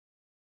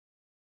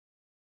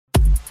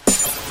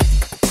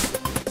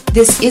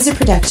This is a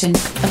production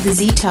of the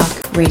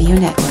Z-Talk Radio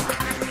Network.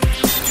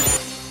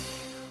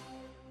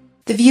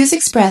 The views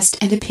expressed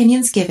and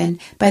opinions given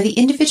by the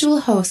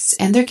individual hosts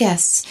and their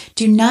guests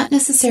do not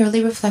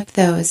necessarily reflect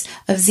those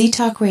of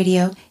Z-Talk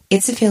Radio,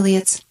 its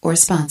affiliates, or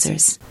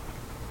sponsors.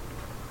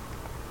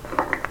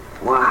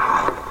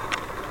 Wow.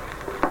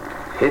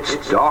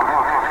 It's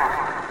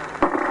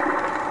dark.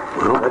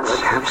 Well, let's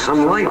have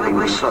some light on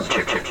the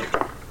subject.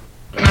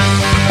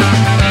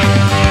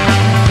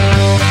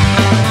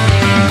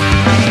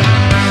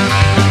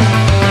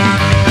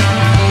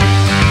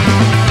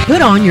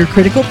 Put on your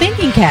critical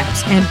thinking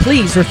caps and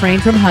please refrain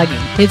from hugging.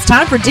 It's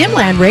time for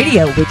Dimland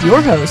Radio with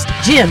your host,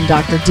 Jim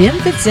Dr. Dim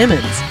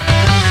Fitzsimmons.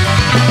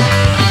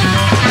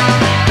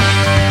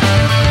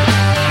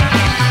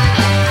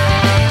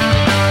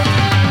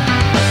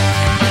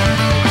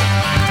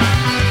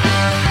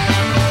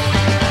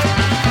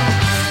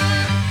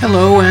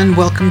 Hello and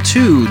welcome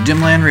to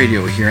Dimland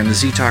Radio here on the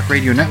Z-Talk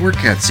Radio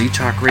Network at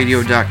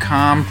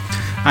ztalkradio.com.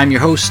 I'm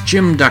your host,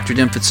 Jim Dr.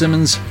 Dim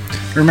Fitzsimmons.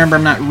 Remember,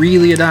 I'm not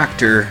really a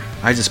doctor.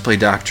 I just play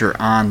doctor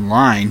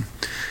online,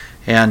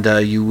 and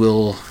you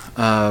will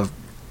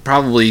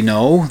probably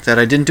know that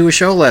I didn't do a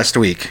show last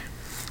week.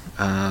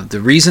 The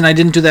reason I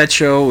didn't do that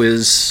show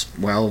is,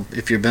 well,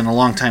 if you've been a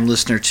long-time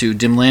listener to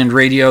Dimland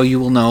Radio, you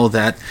will know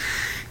that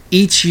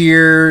each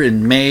year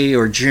in May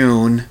or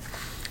June,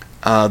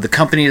 the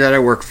company that I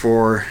work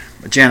for,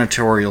 a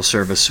janitorial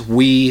service,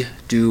 we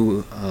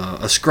do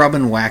a scrub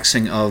and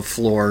waxing of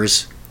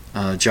floors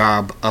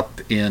job up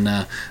in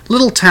a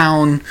little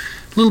town,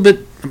 a little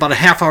bit about a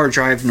half-hour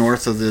drive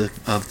north of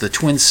the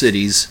Twin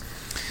Cities.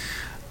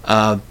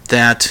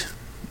 It's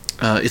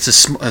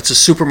a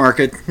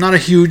supermarket, not a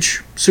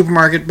huge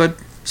supermarket, but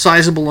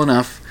sizable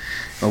enough.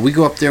 We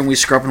go up there and we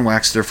scrub and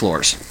wax their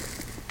floors,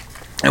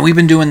 and we've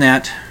been doing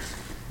that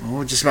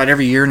just about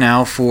every year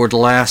now for the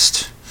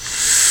last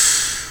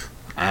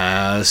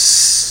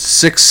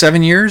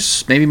 6-7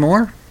 years, maybe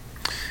more,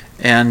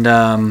 and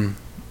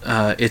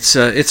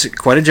it's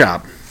quite a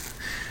job.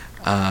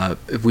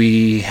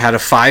 We had a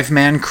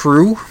 5-man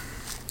crew,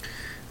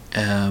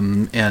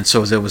 and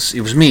so it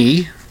was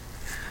me,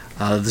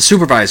 the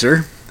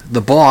supervisor,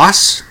 the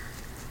boss.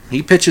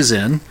 He pitches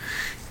in.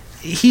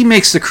 He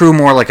makes the crew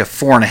more like a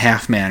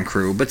 4.5-man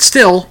crew, but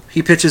still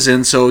he pitches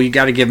in, so you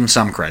got to give him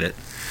some credit.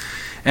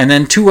 And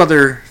then 2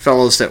 other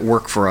fellows that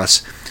work for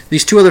us.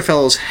 These 2 other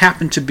fellows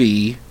happen to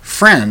be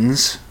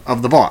friends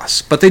of the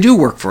boss, but they do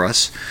work for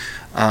us.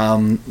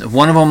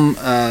 One of them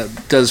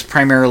does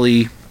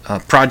primarily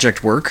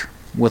project work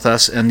with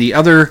us, and the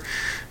other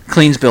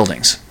cleans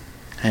buildings.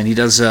 And he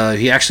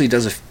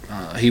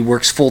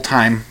works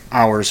full-time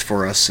hours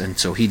for us, and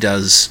so he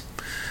does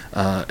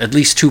at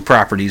least 2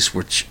 properties,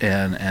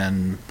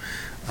 and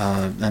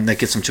that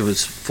gets him to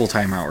his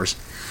full-time hours.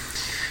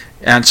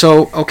 And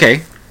so,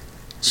 okay.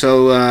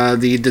 So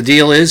the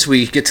deal is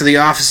we get to the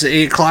office at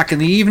 8 o'clock in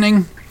the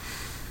evening.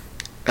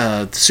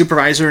 The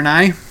supervisor and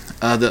I,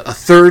 a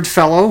third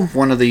fellow,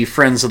 one of the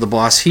friends of the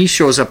boss, he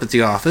shows up at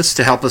the office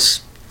to help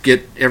us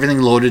get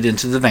everything loaded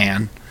into the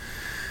van.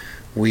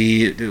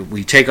 We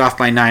take off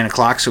by 9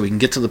 o'clock so we can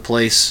get to the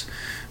place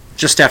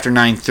just after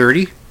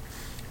 9:30.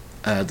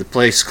 The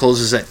place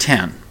closes at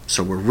 10.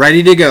 So we're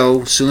ready to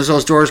go. As soon as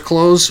those doors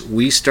close,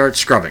 we start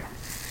scrubbing.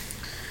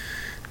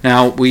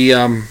 Now,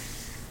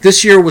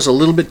 this year was a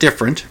little bit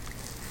different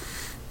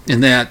in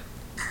that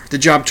the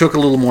job took a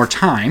little more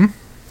time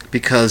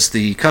because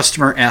the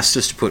customer asked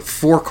us to put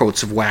 4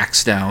 coats of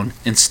wax down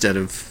instead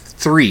of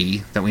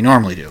 3 that we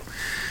normally do.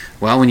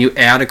 Well, when you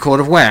add a coat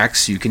of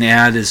wax, you can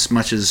add as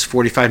much as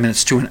 45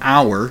 minutes to an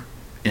hour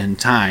in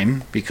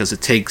time because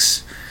it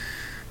takes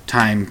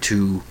time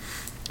to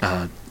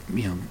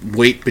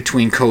wait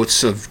between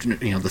coats of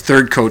the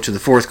 3rd coat to the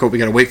 4th coat. We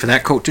got to wait for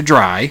that coat to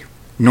dry.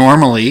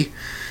 Normally,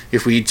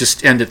 if we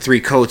just end at 3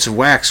 coats of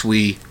wax,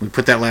 we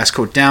put that last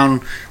coat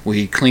down,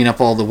 we clean up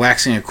all the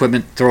waxing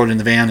equipment, throw it in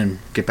the van, and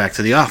get back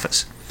to the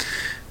office.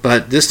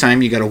 But this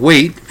time you got to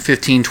wait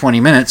 15-20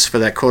 minutes for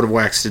that coat of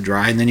wax to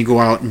dry, and then you go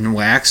out and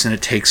wax, and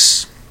it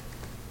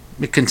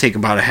can take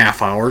about a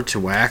half hour to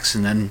wax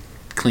and then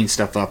clean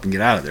stuff up and get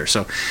out of there.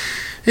 So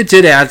it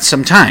did add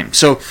some time.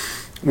 So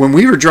when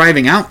we were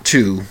driving out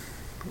to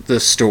the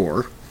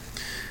store,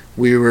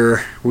 we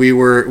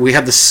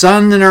had the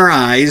sun in our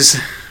eyes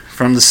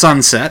from the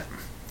sunset.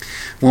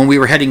 When we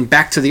were heading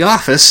back to the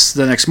office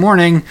the next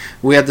morning,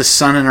 we had the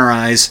sun in our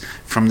eyes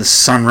from the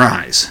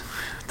sunrise.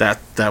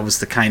 That was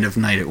the kind of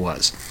night it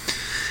was.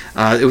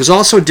 It was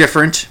also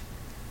different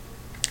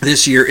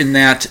this year in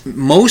that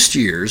most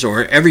years,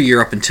 or every year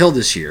up until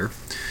this year,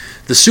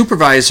 the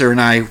supervisor and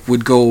I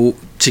would go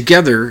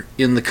together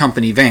in the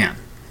company van.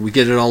 We'd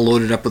get it all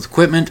loaded up with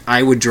equipment.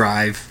 I would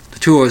drive. The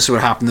 2 of us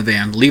would hop in the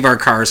van, leave our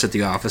cars at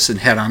the office, and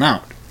head on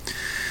out.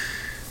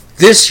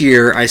 This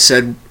year, I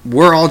said,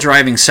 we're all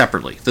driving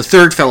separately. The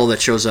 3rd fellow that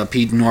shows up,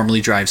 he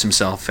normally drives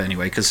himself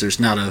anyway, because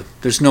there's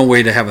no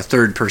way to have a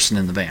 3rd person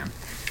in the van.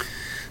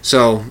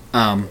 So,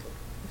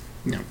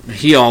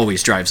 he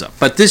always drives up.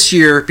 But this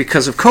year,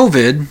 because of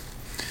COVID,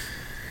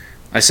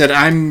 I said,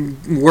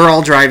 we're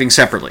all driving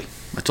separately.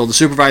 I told the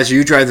supervisor,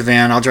 you drive the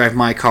van, I'll drive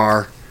my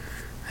car,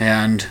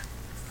 and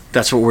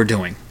that's what we're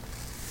doing.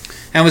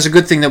 And it was a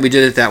good thing that we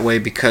did it that way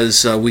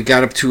because we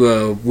got up to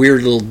a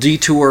weird little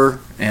detour,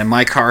 and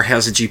my car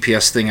has a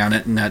GPS thing on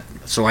it, and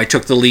so I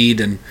took the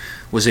lead and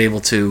was able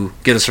to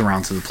get us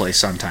around to the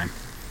place on time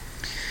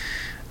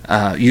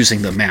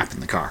using the map in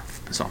the car.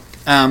 So,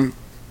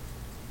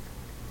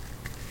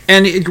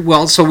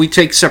 so we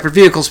take separate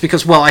vehicles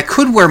because, well, I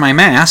could wear my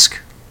mask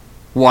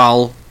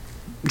while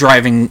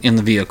driving in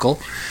the vehicle.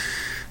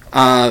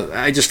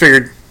 I just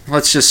figured,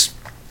 let's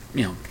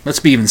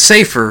be even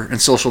safer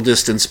and social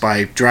distance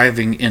by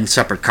driving in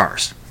separate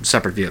cars,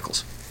 separate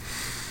vehicles.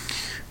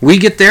 We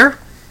get there.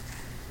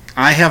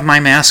 I have my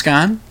mask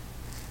on.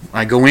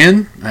 I go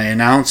in. I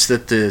announce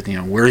that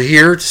we're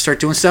here to start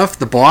doing stuff.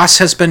 The boss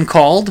has been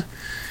called.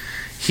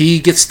 He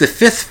gets the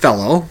fifth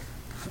fellow,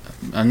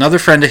 another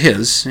friend of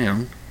his,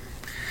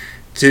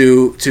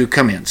 to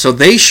come in. So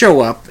they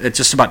show up at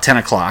just about 10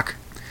 o'clock.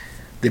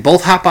 They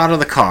both hop out of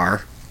the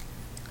car,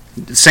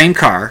 the same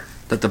car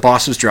that the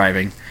boss was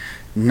driving.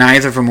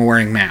 Neither of them are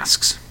wearing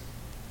masks.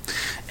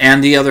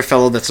 And the other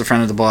fellow that's a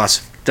friend of the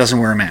boss doesn't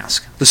wear a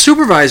mask. The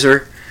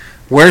supervisor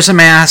wears a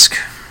mask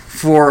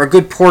for a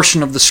good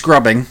portion of the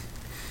scrubbing,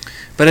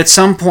 but at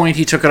some point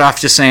he took it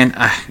off just saying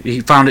he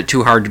found it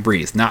too hard to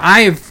breathe. Now,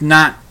 I have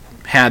not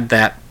had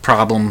that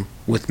problem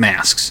with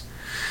masks.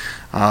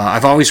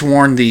 I've always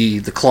worn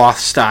the cloth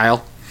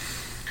style.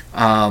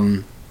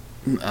 The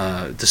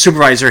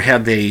supervisor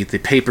had the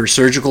paper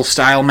surgical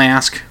style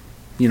mask.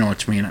 You know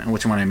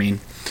which one I mean.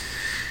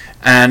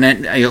 And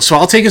then, so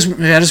I'll take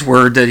at his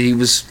word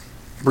that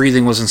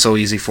breathing wasn't so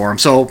easy for him.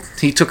 So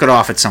he took it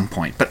off at some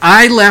point. But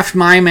I left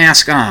my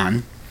mask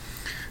on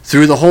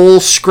through the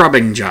whole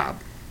scrubbing job,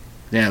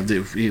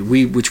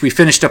 which we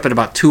finished up at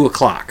about 2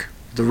 o'clock.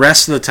 The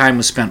rest of the time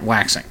was spent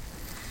waxing.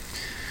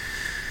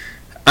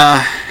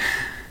 I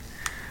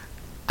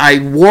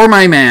wore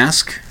my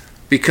mask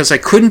because I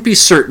couldn't be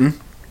certain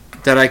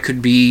that I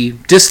could be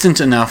distant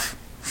enough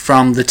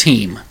from the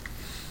team.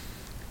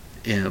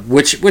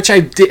 Which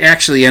I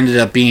actually ended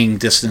up being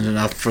distant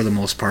enough for the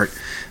most part.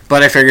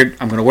 But I figured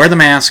I'm going to wear the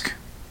mask.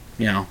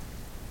 I'm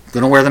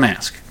going to wear the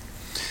mask.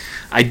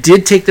 I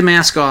did take the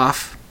mask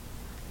off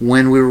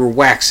when we were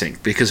waxing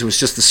because it was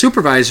just the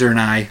supervisor and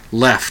I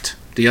left.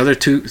 The other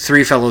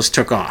three fellows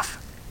took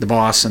off. The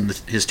boss and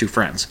his two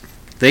friends.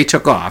 They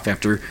took off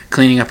after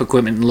cleaning up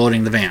equipment and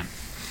loading the van.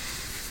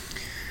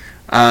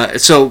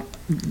 So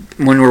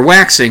when we're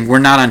waxing, we're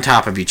not on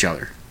top of each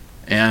other.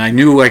 And I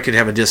knew I could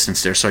have a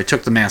distance there, so I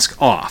took the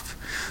mask off.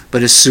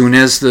 But as soon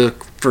as the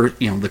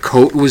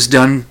coat was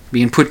done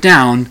being put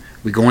down,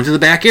 we go into the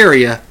back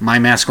area, my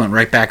mask went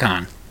right back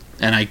on.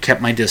 And I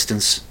kept my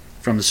distance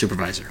from the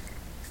supervisor.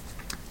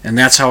 And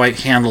that's how I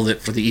handled it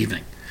for the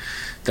evening.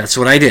 That's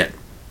what I did.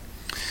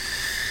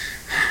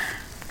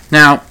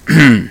 Now,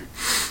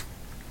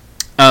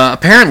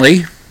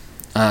 apparently,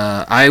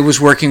 I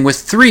was working with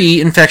 3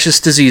 infectious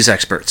disease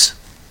experts.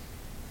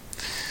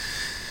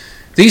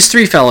 These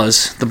 3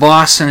 fellas, the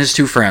boss and his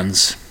 2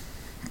 friends,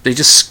 they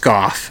just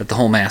scoff at the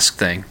whole mask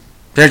thing.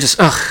 They're just,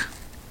 ugh.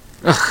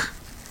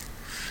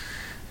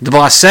 The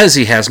boss says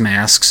he has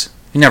masks.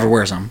 He never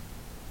wears them.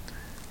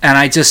 And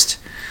I just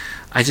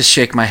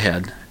shake my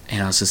head.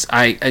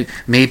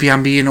 Maybe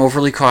I'm being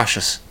overly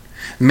cautious.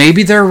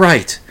 Maybe they're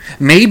right.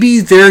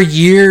 Maybe their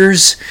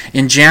years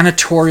in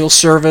janitorial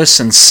service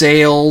and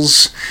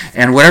sales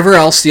and whatever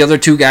else the other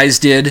 2 guys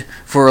did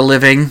for a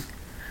living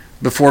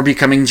before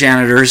becoming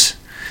janitors,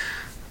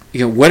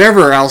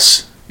 whatever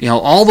else,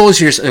 all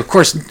those years, of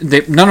course,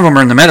 none of them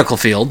are in the medical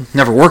field,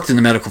 never worked in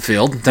the medical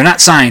field. They're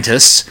not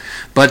scientists,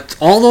 but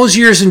all those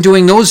years in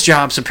doing those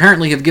jobs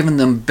apparently have given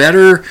them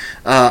better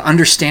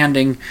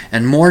understanding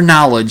and more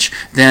knowledge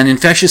than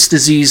infectious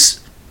disease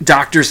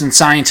doctors and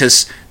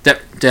scientists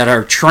that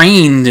are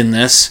trained in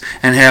this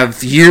and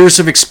have years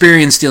of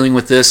experience dealing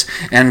with this.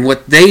 And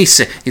what they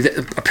say,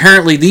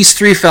 apparently these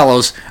 3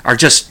 fellows are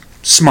just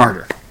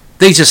smarter.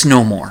 They just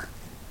know more.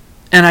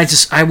 And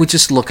I would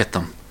just look at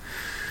them.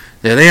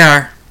 There they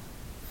are.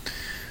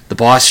 The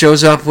boss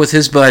shows up with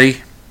his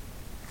buddy,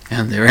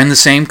 and they're in the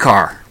same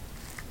car,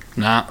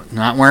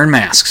 not wearing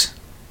masks.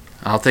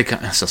 So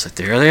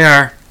there they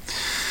are.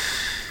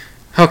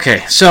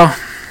 Okay, so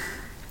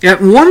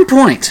at one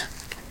point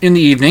in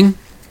the evening,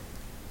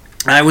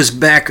 I was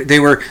back.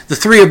 The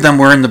 3 of them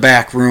were in the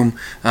back room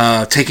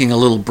taking a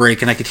little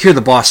break, and I could hear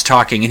the boss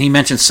talking, and he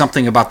mentioned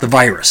something about the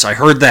virus. I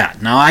heard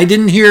that. Now, I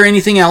didn't hear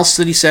anything else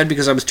that he said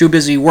because I was too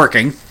busy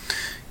working.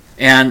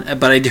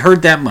 But I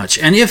heard that much.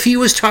 And if he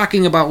was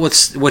talking about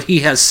what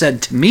he has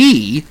said to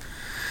me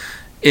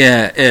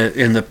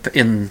in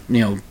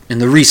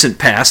the recent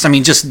past, I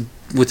mean, just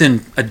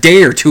within a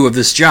day or 2 of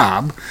this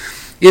job,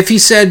 if he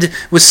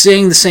was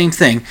saying the same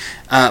thing,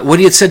 what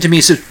he had said to me,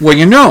 he said,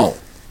 well,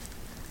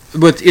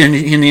 but in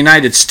the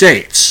United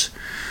States,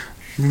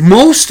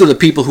 most of the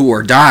people who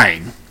are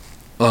dying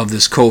of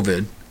this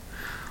COVID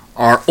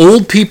are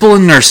old people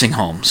in nursing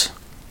homes.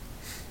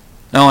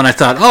 Oh, and I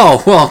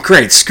thought,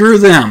 great, screw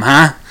them,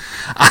 huh?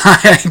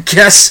 I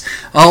guess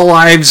all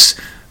lives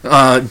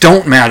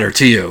don't matter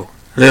to you.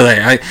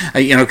 Really,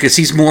 because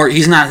he's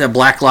not a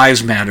Black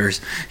Lives Matter.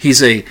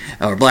 He's a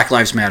Black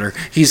Lives Matter.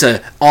 He's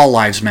a All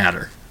Lives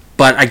Matter.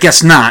 But I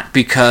guess not,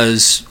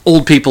 because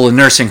old people in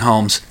nursing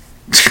homes,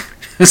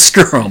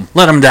 screw them,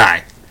 let them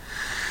die.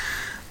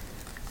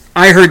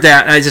 I heard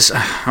that. I just,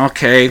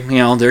 okay,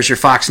 there's your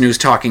Fox News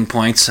talking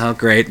points. Oh,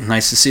 great,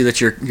 nice to see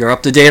that you're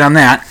up to date on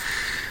that.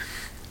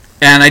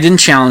 And I didn't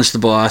challenge the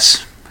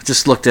boss. I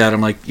just looked at him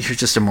like, you're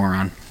just a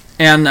moron.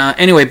 And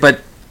anyway,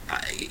 but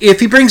if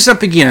he brings it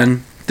up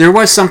again, there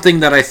was something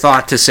that I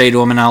thought to say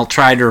to him, and I'll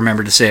try to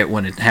remember to say it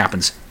when it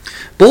happens.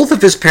 Both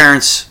of his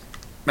parents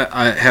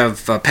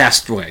have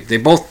passed away. They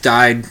both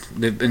died.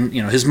 They've been,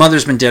 his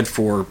mother's been dead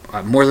for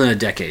more than a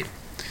decade,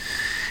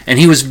 and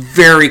he was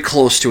very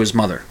close to his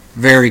mother.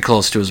 Very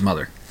close to his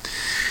mother.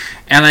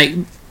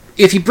 And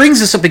if he brings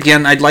this up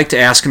again, I'd like to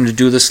ask him to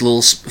do this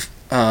little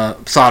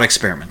thought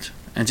experiment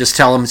and just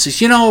tell him,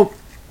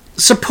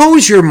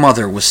 suppose your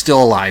mother was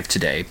still alive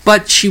today,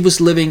 but she was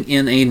living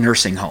in a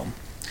nursing home.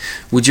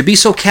 Would you be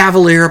so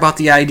cavalier about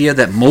the idea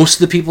that most of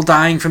the people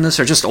dying from this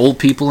are just old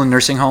people in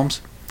nursing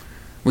homes?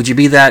 Would you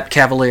be that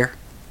cavalier?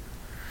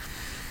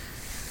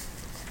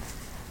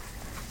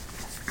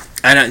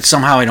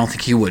 Somehow I don't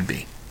think he would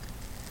be.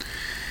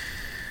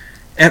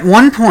 At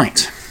one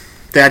point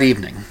that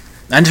evening,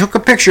 I took a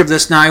picture of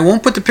this. Now, I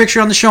won't put the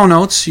picture on the show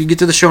notes. You get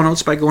to the show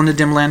notes by going to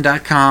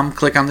dimland.com,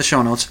 click on the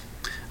show notes.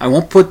 I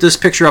won't put this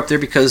picture up there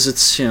because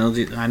it's,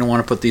 I don't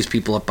want to put these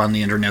people up on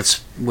the internet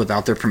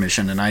without their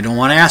permission, and I don't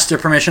want to ask their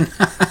permission.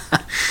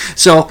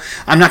 So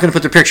I'm not going to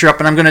put the picture up,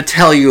 and I'm going to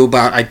tell you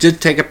about, I did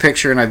take a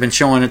picture, and I've been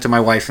showing it to my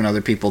wife and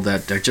other people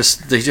that they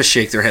just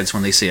shake their heads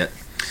when they see it.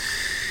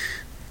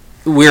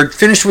 We're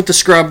finished with the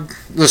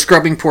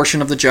scrubbing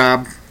portion of the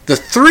job. The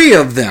three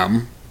of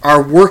them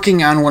are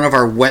working on one of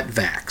our wet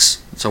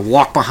vacs. It's a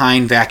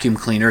walk-behind vacuum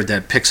cleaner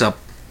that picks up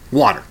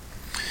water.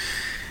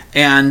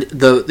 And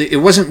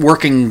it wasn't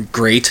working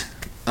great,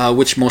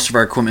 which most of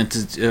our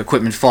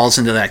equipment falls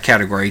into that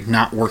category,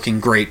 not working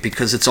great,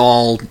 because it's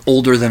all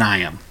older than I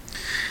am.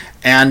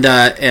 And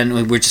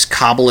we just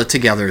cobble it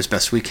together as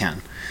best we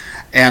can.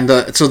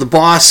 And so the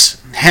boss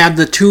had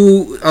the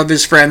two of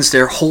his friends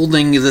there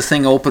holding the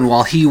thing open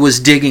while he was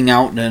digging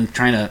out and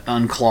trying to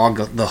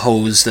unclog the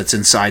hose that's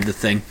inside the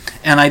thing.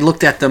 And I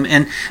looked at them,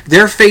 and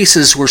their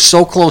faces were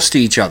so close to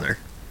each other.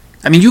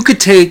 I mean, you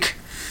could take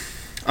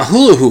a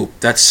hula hoop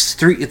that's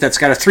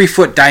got a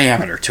 3-foot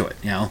diameter to it.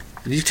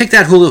 If you take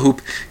that hula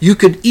hoop, you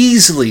could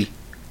easily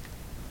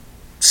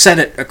set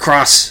it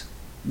across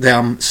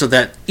them so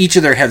that each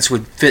of their heads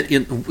would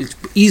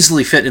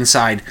easily fit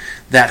inside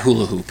that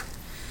hula hoop.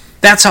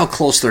 That's how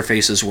close their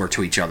faces were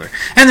to each other.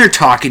 And they're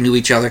talking to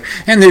each other,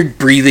 and they're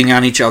breathing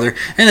on each other.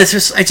 And I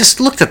just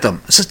looked at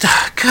them. I said,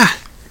 oh, God.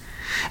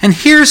 And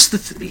here's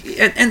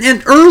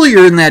and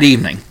earlier in that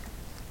evening,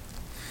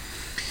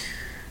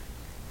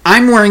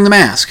 I'm wearing the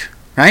mask,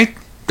 right?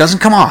 Doesn't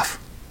come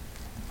off.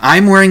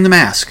 I'm wearing the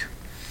mask.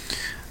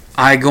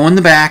 I go in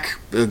the back,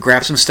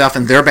 grab some stuff,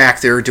 and they're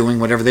back there doing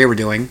whatever they were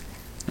doing.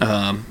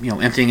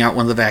 Emptying out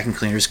one of the vacuum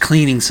cleaners,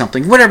 cleaning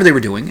something, whatever they were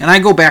doing. And I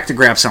go back to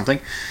grab something.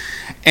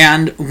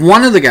 And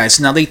one of the guys,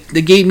 now they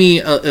gave me,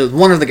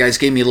 one of the guys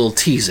gave me a little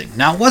teasing.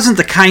 Now, it wasn't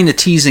the kind of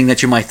teasing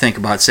that you might think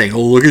about saying,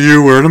 oh, look at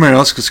you wearing a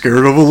mask,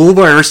 scared of a little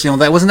virus.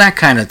 That wasn't that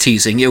kind of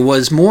teasing. It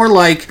was more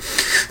like,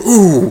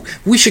 ooh,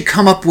 we should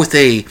come up with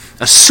a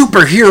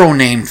superhero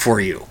name for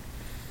you.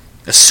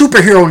 A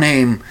superhero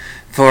name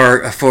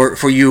for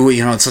you,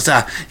 it's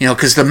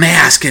because the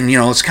mask, and,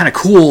 it's kind of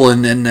cool,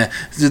 and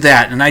do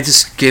that. And I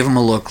just gave him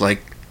a look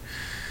like,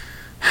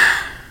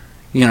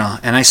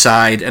 and I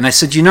sighed, and I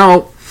said,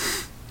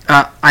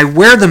 I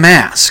wear the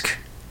mask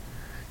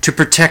to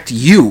protect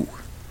you.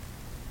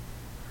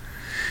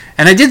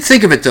 And I did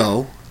think of it,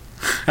 though,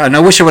 and I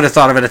wish I would have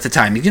thought of it at the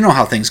time. You know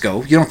how things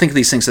go. You don't think of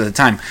these things at the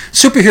time.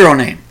 Superhero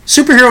name.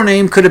 Superhero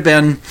name could have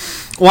been,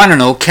 I don't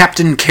know,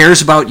 Captain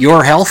Cares About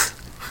Your Health.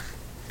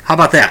 How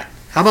about that?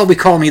 How about we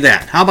call me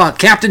that? How about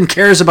Captain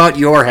Cares About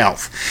Your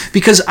Health?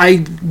 Because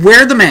I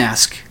wear the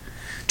mask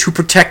to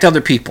protect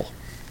other people.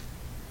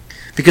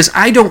 Because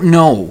I don't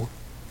know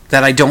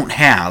that I don't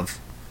have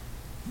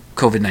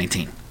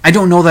COVID-19. I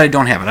don't know that I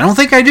don't have it. I don't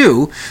think I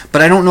do,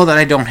 but I don't know that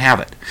I don't have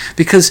it.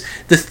 Because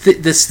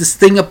this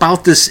thing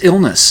about this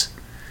illness,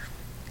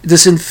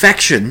 this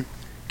infection,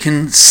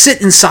 can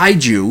sit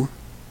inside you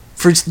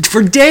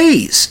for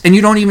days, and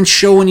you don't even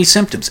show any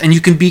symptoms, and you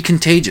can be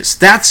contagious.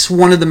 That's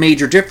one of the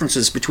major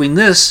differences between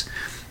this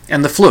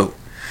and the flu.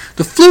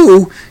 The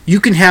flu, you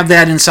can have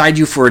that inside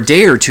you for a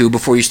day or two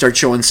before you start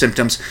showing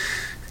symptoms.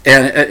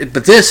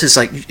 But this is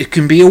like, it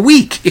can be a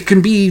week. It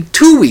can be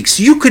 2 weeks.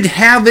 You could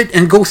have it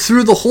and go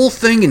through the whole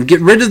thing and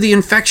get rid of the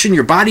infection.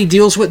 Your body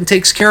deals with it and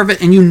takes care of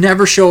it, and you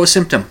never show a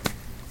symptom.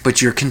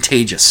 But you're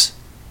contagious.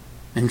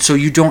 And so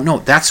you don't know.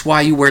 That's why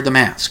you wear the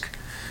mask.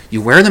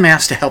 You wear the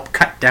mask to help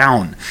cut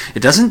down. It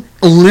doesn't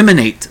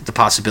eliminate the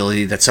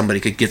possibility that somebody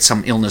could get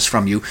some illness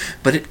from you,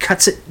 but it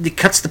cuts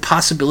the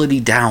possibility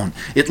down.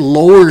 It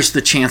lowers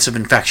the chance of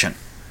infection.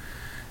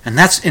 And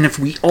if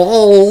we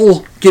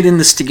all get in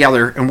this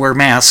together and wear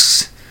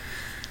masks,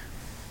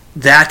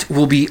 that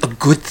will be a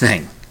good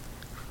thing.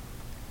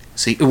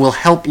 See, it will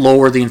help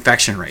lower the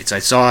infection rates. I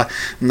saw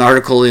an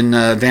article in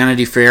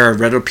Vanity Fair. I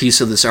read a piece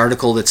of this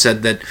article that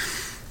said that,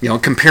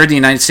 compared the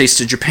United States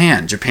to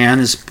Japan. Japan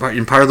is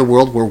in part of the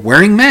world where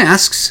wearing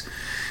masks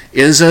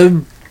is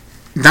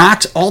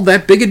not all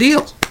that big a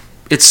deal.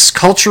 It's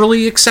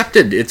culturally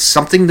accepted. It's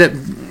something that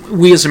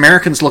we as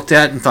Americans looked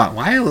at and thought,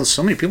 why are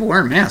so many people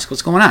wearing masks?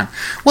 What's going on?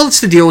 Well, it's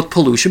to deal with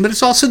pollution, but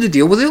it's also to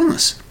deal with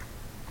illness.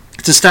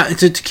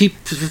 To keep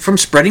from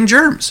spreading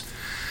germs.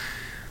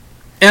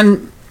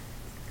 And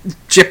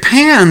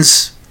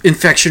Japan's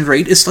infection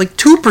rate is like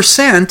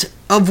 2%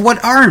 of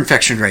what our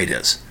infection rate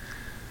is.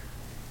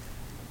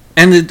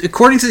 And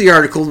according to the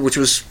article, which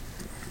was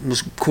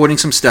quoting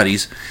some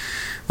studies,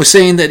 was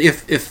saying that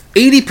if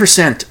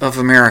 80% of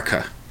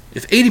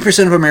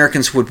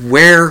Americans would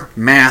wear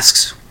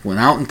masks when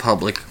out in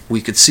public,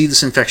 we could see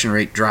this infection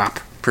rate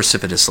drop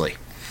precipitously.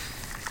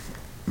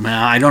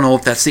 Now, I don't know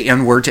if that's the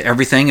N word to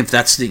everything, if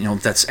that's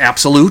if that's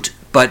absolute,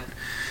 but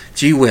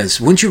gee whiz,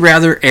 wouldn't you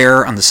rather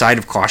err on the side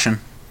of caution?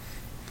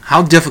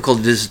 How difficult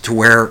it is to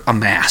wear a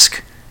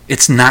mask.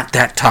 It's not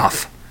that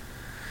tough.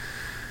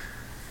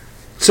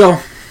 So,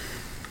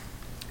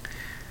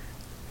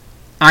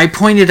 I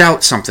pointed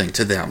out something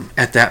to them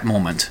at that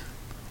moment.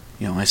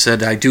 I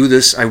said, I do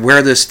this, I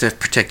wear this to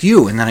protect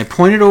you. And then I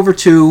pointed over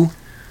to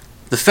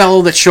the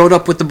fellow that showed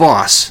up with the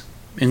boss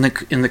in the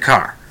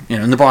car,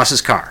 in the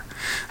boss's car.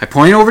 I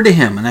pointed over to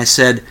him and I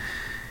said,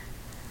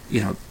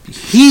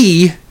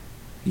 you,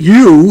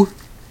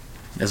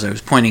 as I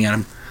was pointing at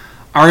him,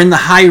 are in the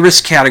high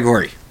risk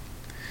category.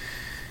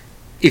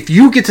 If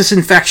you get this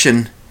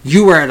infection,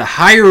 you are at a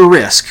higher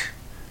risk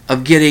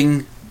of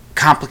getting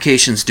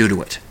complications due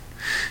to it.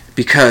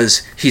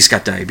 Because he's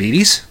got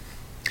diabetes,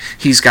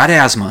 he's got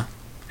asthma,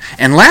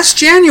 and last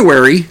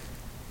January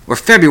or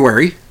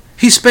February,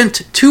 he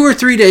spent 2 or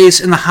 3 days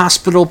in the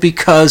hospital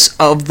because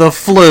of the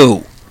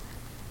flu.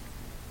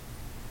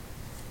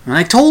 And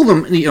I told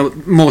him,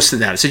 most of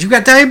that. I said, you've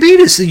got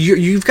diabetes,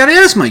 you've got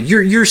asthma,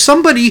 you're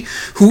somebody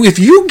who, if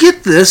you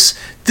get this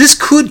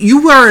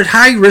you are at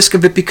high risk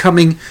of it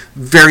becoming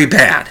very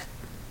bad.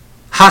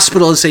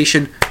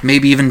 Hospitalization,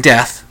 maybe even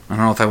death. I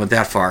don't know if I went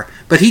that far.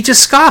 But he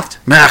just scoffed.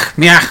 Mech,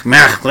 mech,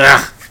 mech,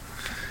 mech.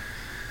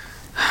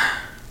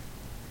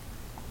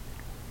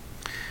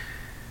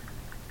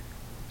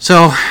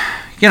 So,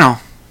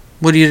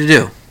 what are you to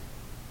do?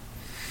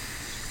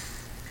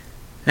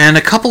 And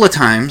a couple of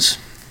times,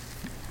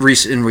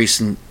 in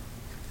recent,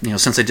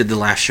 since I did the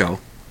last show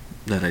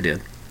that I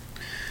did,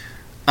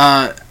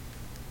 I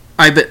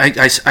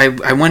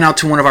went out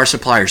to one of our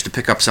suppliers to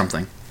pick up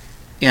something.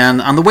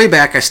 And on the way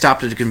back, I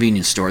stopped at a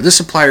convenience store. This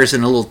supplier is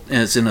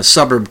in a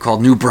suburb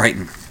called New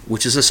Brighton,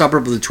 which is a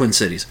suburb of the Twin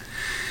Cities.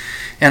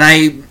 And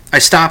I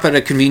stop at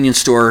a convenience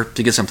store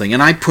to get something.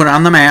 And I put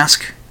on the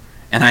mask,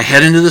 and I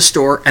head into the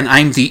store, and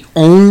I'm the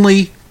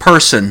only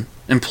person,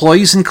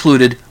 employees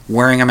included,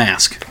 wearing a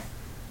mask.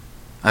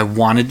 I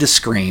wanted to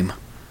scream.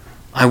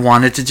 I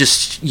wanted to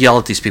just yell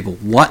at these people.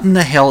 What in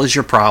the hell is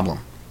your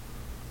problem?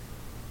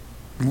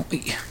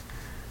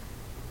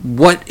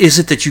 What is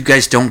it that you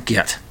guys don't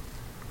get?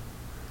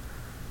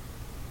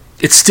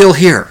 It's still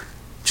here.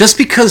 Just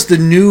because the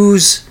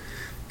news,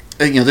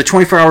 the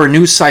 24-hour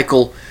news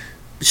cycle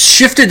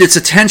shifted its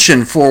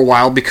attention for a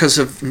while because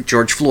of the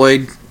George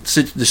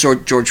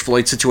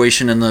Floyd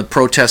situation and the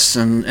protests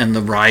and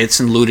the riots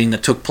and looting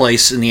that took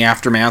place in the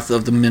aftermath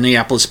of the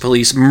Minneapolis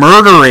police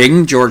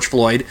murdering George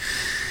Floyd,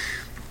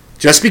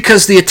 just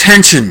because the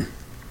attention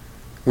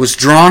was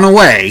drawn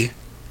away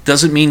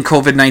doesn't mean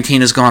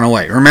COVID-19 has gone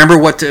away. Remember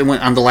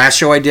on the last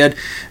show I did,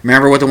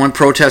 remember what the one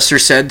protester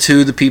said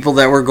to the people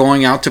that were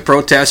going out to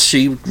protest?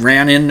 She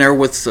ran in there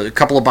with a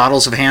couple of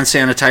bottles of hand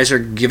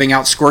sanitizer, giving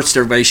out squirts to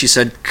everybody. She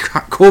said,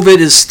 COVID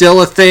is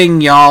still a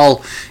thing,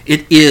 y'all.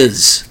 It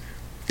is.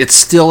 It's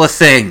still a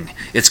thing.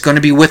 It's going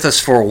to be with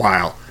us for a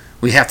while.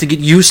 We have to get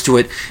used to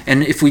it.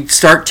 And if we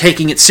start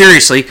taking it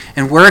seriously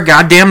and wear a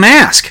goddamn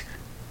mask.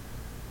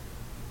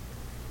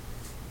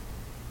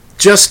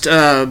 Just,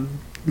 I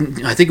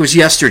think it was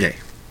yesterday,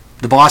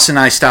 the boss and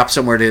I stopped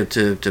somewhere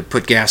to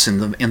put gas in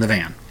the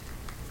van.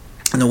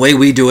 And the way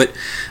we do it,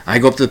 I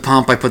go up to the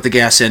pump, I put the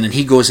gas in, and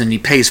he goes and he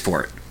pays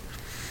for it.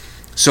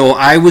 So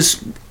I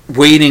was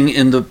waiting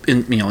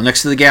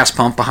next to the gas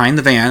pump behind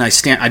the van.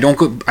 I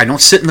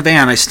don't sit in the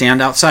van. I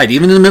stand outside.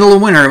 Even in the middle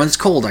of winter when it's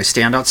cold, I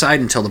stand outside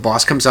until the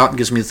boss comes out and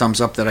gives me the thumbs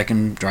up that I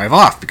can drive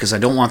off, because I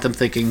don't want them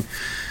thinking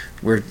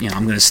I'm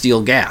going to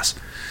steal gas.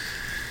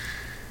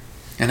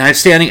 And I'm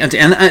standing, and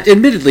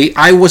admittedly,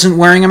 I wasn't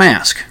wearing a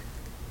mask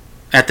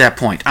at that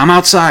point. I'm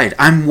outside.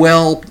 I'm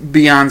well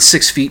beyond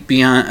 6 feet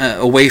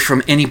away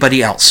from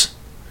anybody else.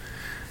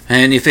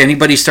 And if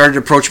anybody started to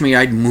approach me,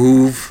 I'd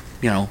move.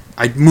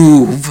 I'd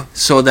move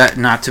so that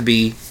not to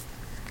be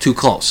too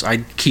close.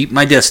 I'd keep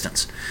my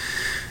distance.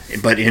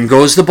 But in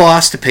goes the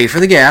boss to pay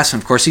for the gas,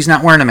 and of course he's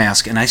not wearing a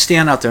mask. And I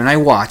stand out there and I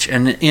watch.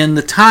 And in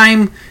the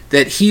time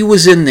that he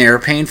was in there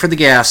paying for the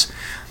gas,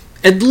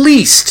 at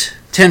least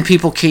 10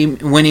 people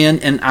went in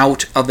and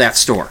out of that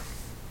store.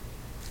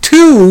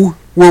 2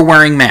 were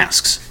wearing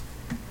masks.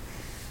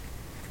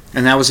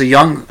 and that was a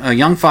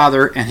young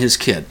father and his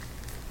kid.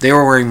 They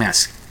were wearing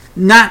masks.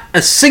 Not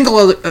a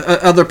single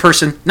other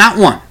person, not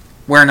one,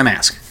 wearing a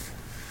mask.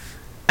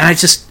 And I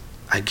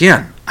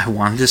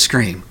wanted to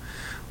scream.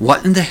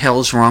 What in the hell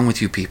is wrong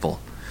with you people?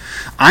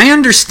 I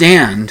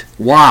understand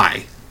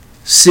why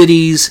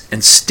cities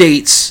and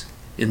states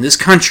in this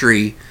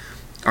country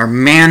are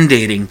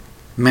mandating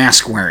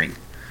mask wearing.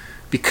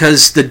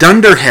 Because the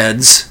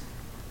dunderheads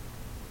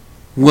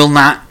will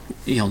not,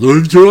 I'm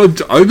not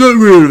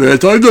wearing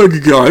that. I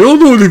don't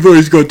know if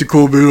anybody's got the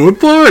COVID. I'm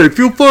fine. I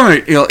feel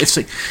fine. It's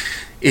like,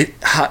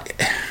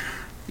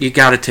 you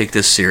got to take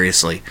this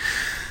seriously.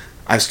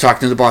 I was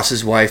talking to the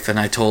boss's wife,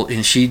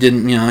 and she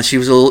didn't, she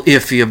was a little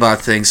iffy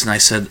about things, and I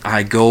said,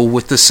 I go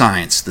with the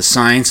science. The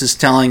science is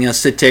telling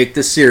us to take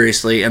this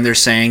seriously, and they're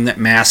saying that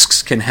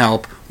masks can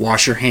help.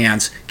 Wash your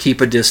hands,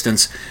 keep a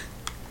distance.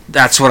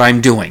 That's what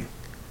I'm doing.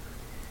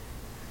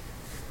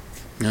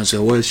 And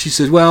so she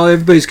said, well,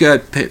 everybody's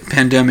got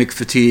pandemic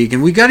fatigue,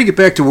 and we got to get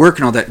back to work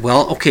and all that.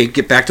 Well, okay,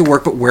 get back to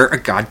work, but wear a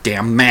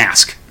goddamn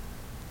mask.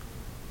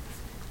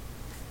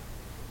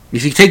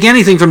 If you take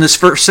anything from this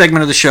first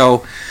segment of the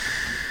show,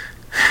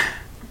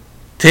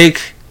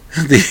 take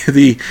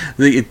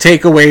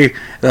take away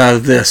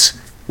this.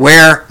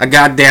 Wear a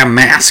goddamn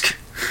mask.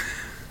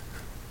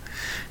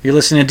 You're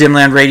listening to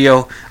Dimland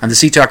Radio on the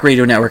Z-Talk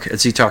Radio Network at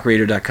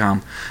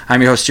ztalkradio.com.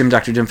 I'm your host, Jim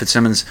Dr. Dim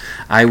Fitzsimmons.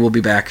 I will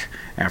be back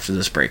after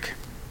this break.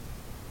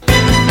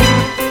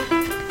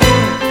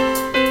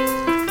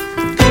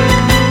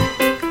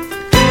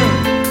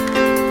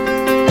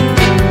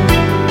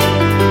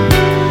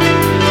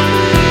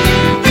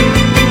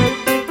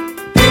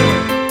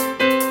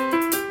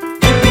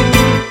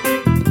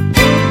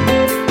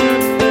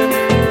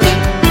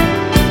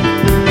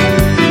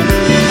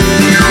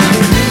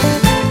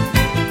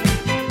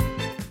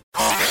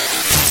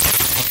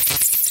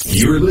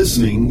 You're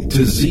listening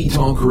to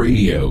Z-Talk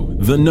Radio,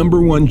 the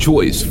number one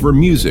choice for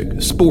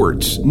music,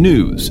 sports,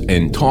 news,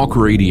 and talk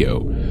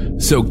radio.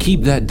 So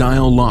keep that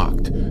dial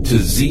locked to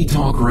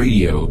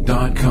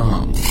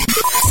ztalkradio.com.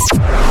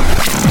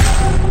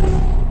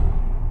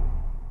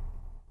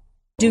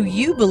 Do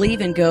you believe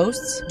in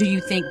ghosts? Do you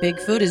think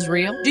Bigfoot is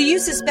real? Do you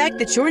suspect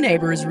that your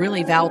neighbor is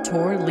really Val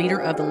Tor, leader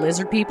of the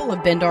lizard people of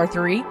Bendar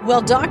 3?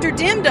 Well, Dr.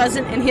 Dim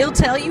doesn't, and he'll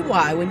tell you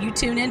why when you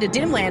tune in to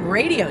Dimland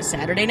Radio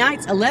Saturday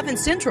nights, 11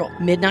 Central,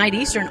 midnight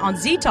Eastern on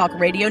Z-Talk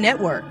Radio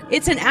Network.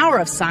 It's an hour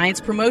of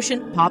science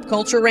promotion, pop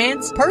culture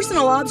rants,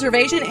 personal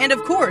observation, and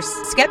of course,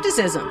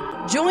 skepticism.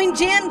 Join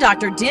Jim,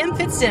 Dr. Dim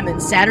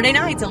Fitzsimmons, Saturday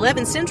nights,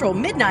 11 Central,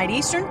 midnight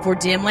Eastern for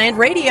Dimland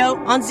Radio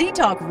on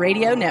Z-Talk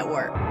Radio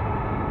Network.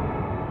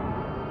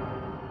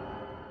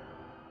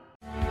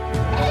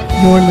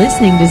 You're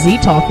listening to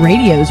Z-Talk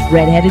Radio's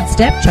Redheaded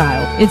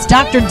Stepchild. It's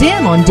Dr.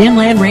 Dim on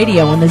Dimland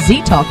Radio on the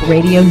Z-Talk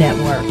Radio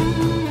Network.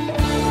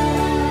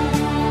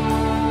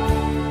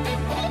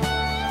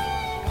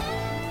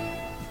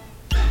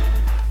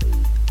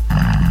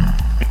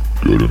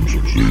 Get him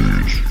some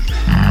Z's.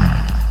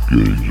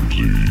 Getting some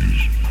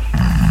Z's.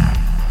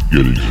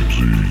 Getting some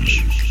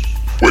Z's.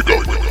 Wake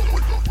up, wake up,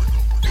 wake up, wake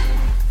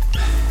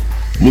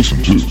up. Listen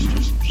to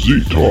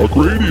Z-Talk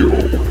Radio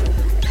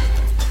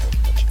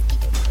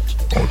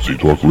on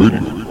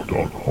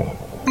ztalkradio.com.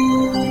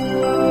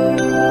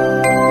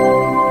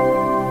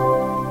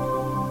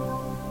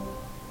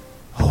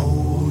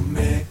 Hold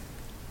me,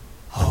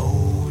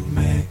 hold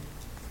me,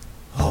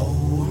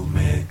 hold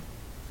me,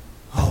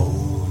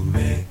 hold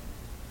me.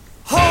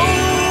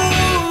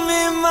 Hold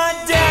me, my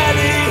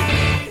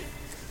daddy.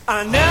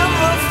 I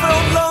never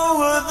felt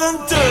lower than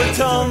dirt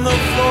on the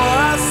floor.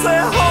 I say,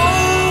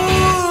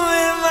 hold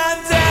me, my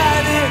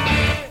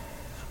daddy.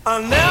 I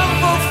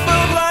never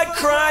felt like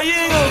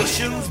crying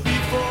oceans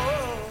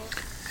before.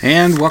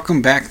 And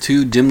welcome back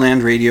to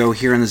Dimland Radio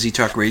here on the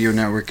Z-Talk Radio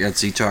Network at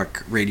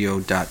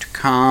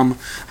ztalkradio.com.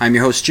 I'm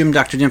your host, Jim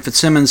Dr. Dim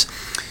Fitzsimmons.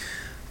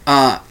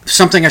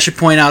 Something I should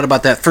point out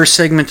about that first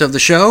segment of the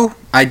show,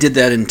 I did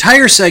that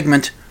entire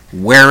segment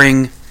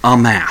wearing a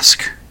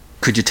mask.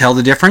 Could you tell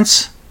the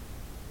difference?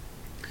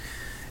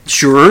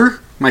 Sure,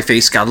 my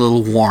face got a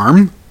little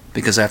warm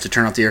because I have to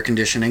turn off the air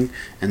conditioning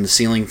and the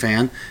ceiling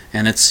fan,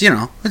 and it's,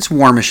 it's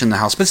warmish in the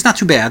house, but it's not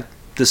too bad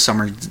this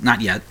summer, not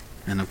yet.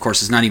 And of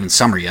course, it's not even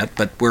summer yet,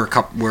 but we're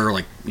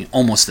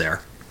almost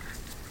there.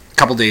 A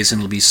couple days and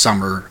it'll be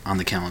summer on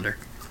the calendar.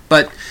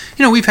 But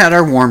we've had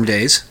our warm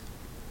days,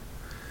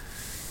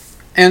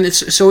 and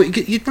it's so But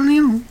could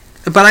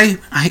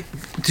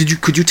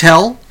you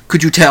tell?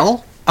 Could you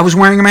tell I was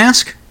wearing a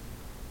mask?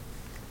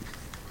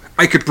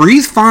 I could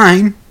breathe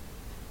fine.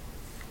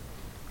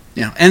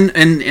 And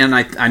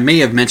I may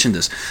have mentioned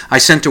this. I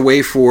sent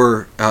away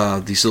for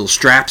these little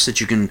straps that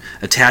you can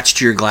attach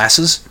to your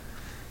glasses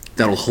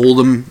that'll hold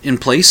them in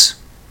place.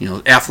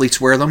 Athletes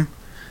wear them,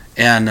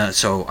 and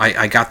so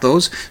I got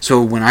those.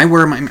 So when I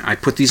wear I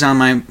put these on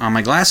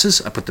my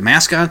glasses. I put the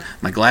mask on.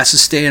 My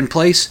glasses stay in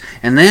place,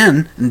 and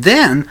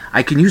then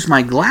I can use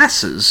my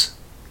glasses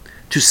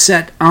to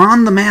set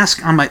on the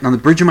mask on the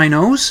bridge of my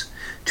nose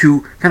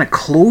to kind of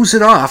close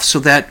it off so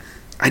that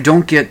I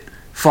don't get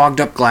fogged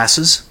up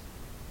glasses.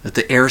 that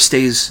the air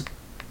stays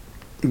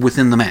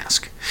within the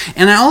mask.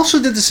 And I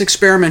also did this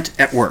experiment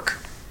at work.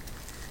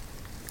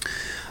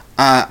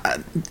 We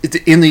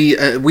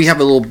have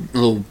a little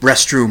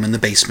restroom in the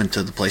basement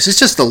of the place. It's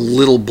just a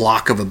little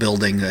block of a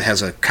building that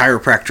has a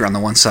chiropractor on the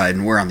one side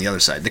and we're on the other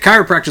side. The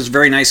chiropractor is a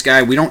very nice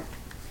guy.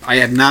 I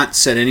have not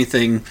said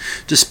anything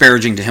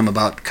disparaging to him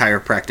about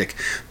chiropractic,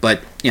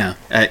 but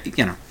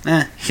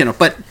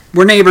but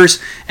we're neighbors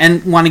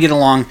and want to get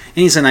along, and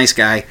he's a nice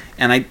guy,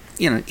 and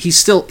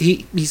he's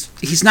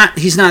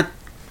not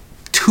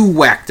too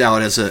whacked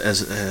out as a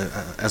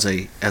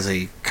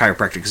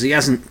chiropractor, because he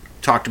hasn't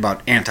talked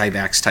about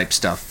anti-vax type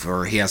stuff,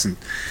 or he hasn't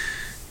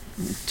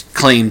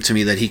claimed to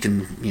me that he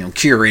can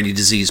cure any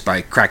disease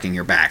by cracking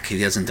your back.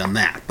 He hasn't done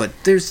that, but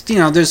there's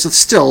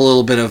still a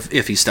little bit of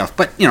iffy stuff.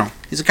 But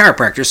he's a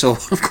chiropractor, so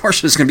of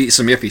course there's going to be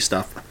some iffy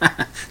stuff.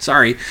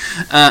 Sorry.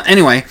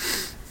 Anyway,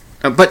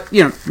 but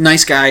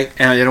nice guy,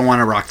 and I don't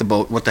want to rock the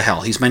boat. What the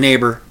hell? He's my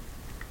neighbor.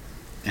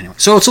 Anyway,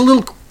 so it's a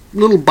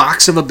little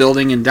box of a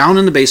building, and down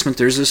in the basement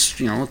there's this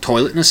a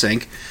toilet and a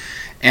sink,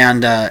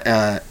 and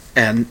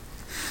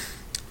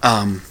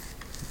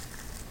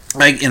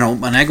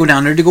when I go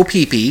down there to go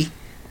pee-pee,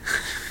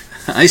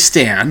 I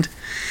stand,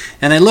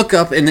 and I look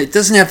up, and it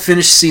doesn't have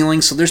finished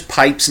ceiling, so there's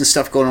pipes and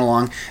stuff going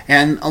along,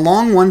 and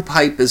along one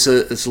pipe is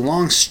a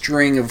long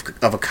string of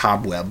a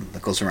cobweb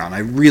that goes around. I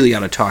really ought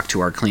to talk to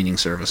our cleaning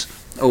service.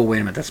 Oh, wait a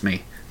minute, that's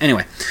me.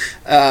 Anyway,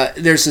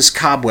 there's this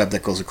cobweb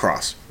that goes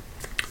across,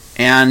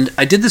 and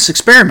I did this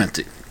experiment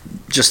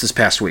just this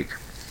past week.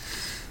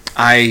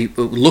 I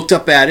looked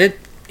up at it.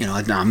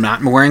 I'm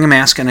not wearing a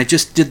mask, and I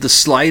just did the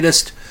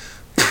slightest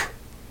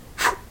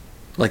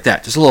like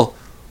that, just a little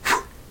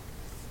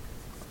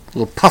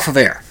puff of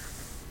air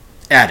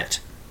at it,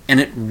 and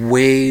it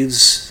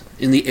waves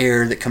in the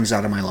air that comes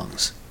out of my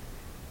lungs.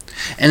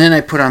 And then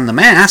I put on the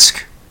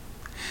mask,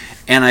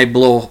 and I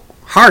blow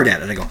hard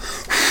at it. I go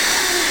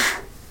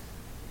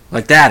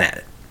like that at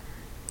it,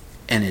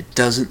 and it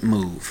doesn't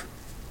move.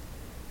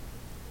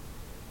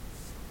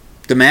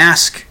 The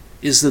mask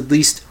is at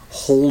least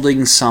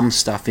holding some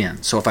stuff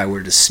in. So if I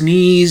were to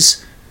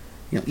sneeze,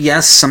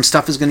 yes, some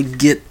stuff is going to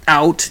get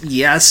out.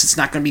 Yes, it's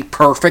not going to be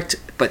perfect,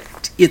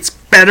 but it's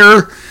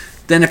better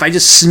than if I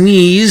just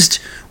sneezed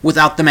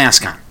without the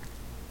mask on.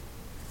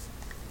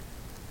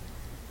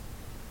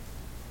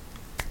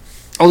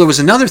 Oh, there was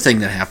another thing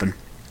that happened.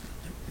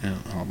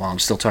 While I'm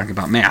still talking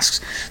about masks,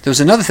 there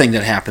was another thing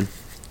that happened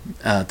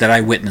that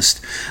I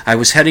witnessed. I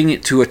was heading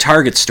to a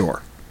Target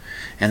store,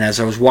 and as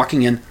I was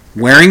walking in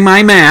wearing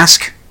my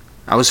mask,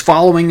 I was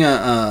following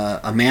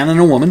a man and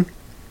a woman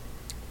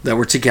that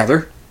were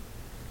together,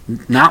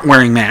 not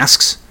wearing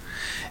masks.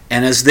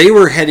 And as they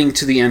were heading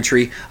to the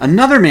entry,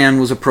 another man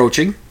was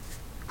approaching,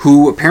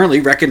 who apparently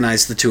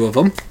recognized the two of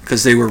them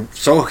because they were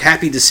so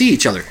happy to see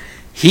each other.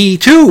 He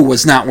too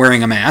was not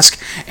wearing a mask,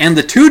 and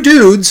the two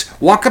dudes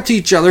walk up to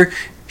each other,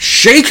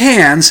 shake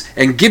hands,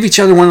 and give each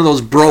other one of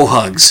those bro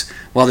hugs.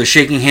 While they're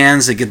shaking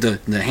hands, they get the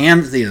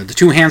hand, the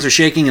two hands are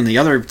shaking, and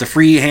the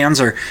free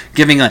hands are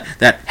giving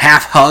that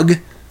half hug.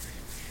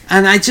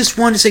 And I just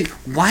wanted to say,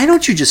 why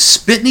don't you just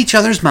spit in each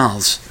other's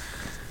mouths?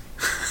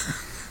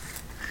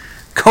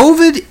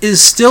 COVID is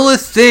still a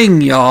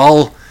thing,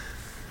 y'all.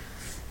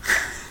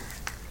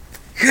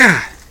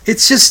 God,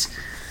 it's just...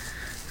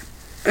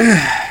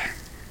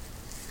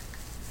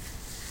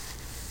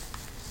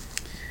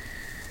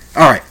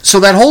 Alright, so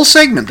that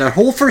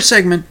whole first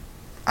segment,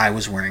 I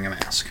was wearing a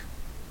mask.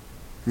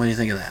 What do you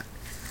think of that?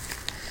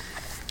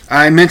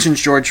 I mentioned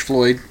George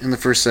Floyd in the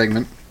first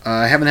segment.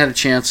 I haven't had a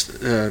chance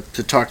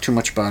to talk too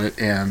much about it,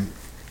 and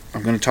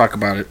I'm going to talk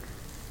about it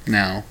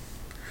now.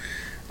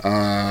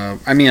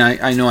 I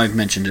know I've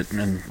mentioned it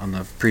on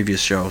the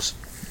previous shows,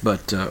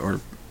 but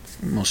or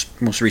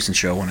most recent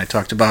show when I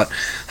talked about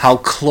how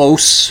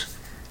close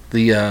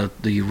the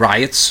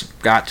riots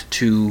got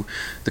to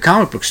the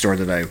comic book store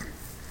that I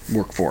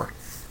work for.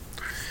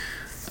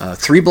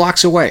 3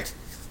 blocks away.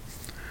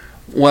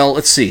 Well,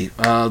 let's see.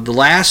 The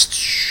last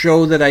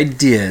show that I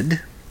did,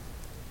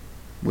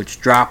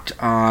 which dropped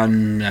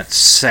on that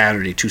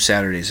Saturday, 2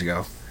 Saturdays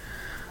ago,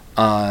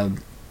 I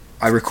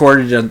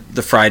recorded it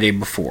the Friday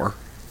before,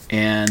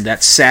 and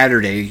that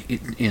Saturday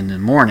in the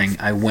morning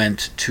I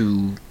went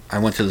to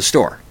the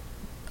store,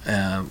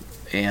 and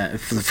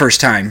for the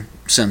first time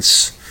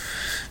since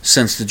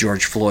the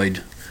George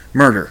Floyd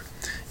murder,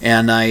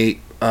 and I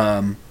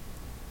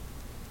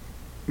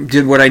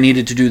did what I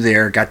needed to do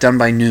there. Got done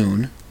by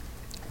noon,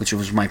 which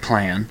was my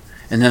plan,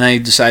 and then I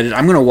decided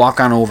I'm going to walk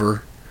on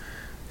over,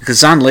 because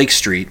it's on Lake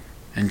Street,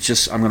 and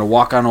I'm going to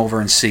walk on over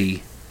and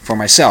see for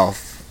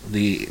myself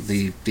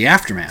the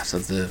aftermath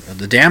of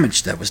the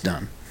damage that was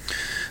done.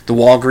 The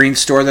Walgreens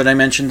store that I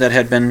mentioned that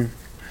had been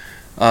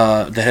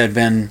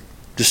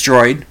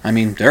destroyed. I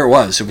mean, there it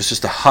was. It was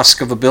just a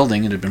husk of a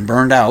building. It had been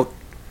burned out.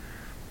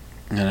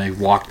 And I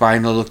walked by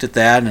and I looked at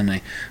that, and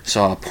I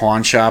saw a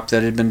pawn shop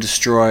that had been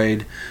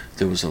destroyed.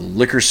 There was a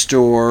liquor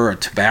store, a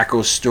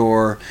tobacco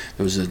store.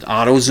 There was an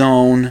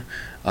AutoZone,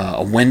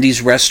 a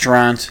Wendy's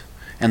restaurant,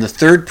 and the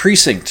 3rd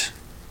Precinct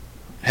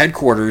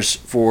headquarters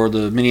for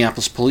the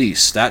Minneapolis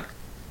police. That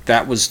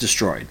was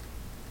destroyed.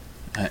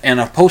 And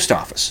a post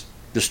office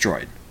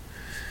destroyed.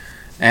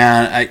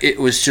 And it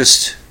was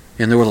just,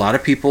 and there were a lot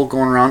of people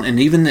going around, and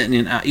even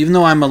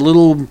though I'm a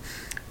little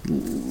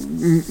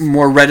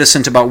more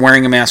reticent about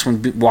wearing a mask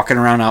when walking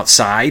around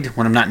outside,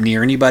 when I'm not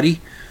near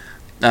anybody,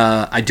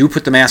 I do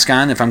put the mask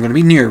on if I'm going to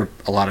be near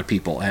a lot of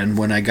people. And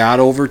when I got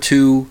over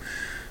to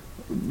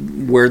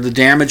where the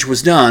damage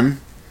was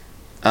done,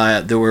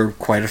 there were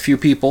quite a few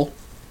people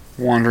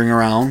wandering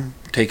around,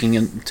 taking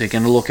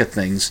a look at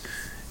things,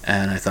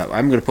 and I thought,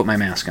 I'm going to put my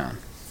mask on.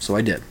 So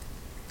I did.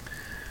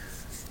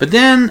 But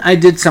then I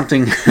did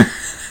something.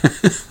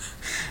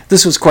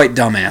 This was quite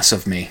dumbass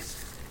of me.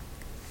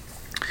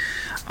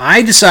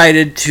 I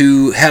decided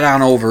to head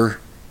on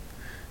over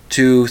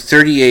to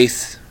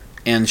 38th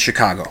and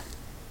Chicago.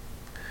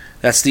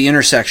 That's the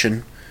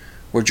intersection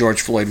where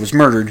George Floyd was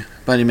murdered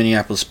by the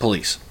Minneapolis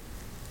police.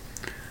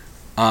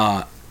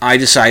 I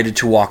decided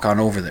to walk on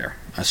over there.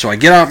 So I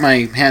get out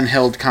my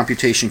handheld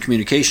computation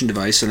communication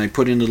device and I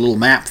put in the little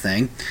map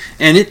thing,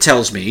 and it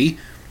tells me,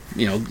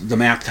 the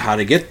map to how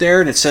to get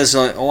there, and it says,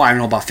 I don't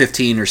know, about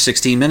 15 or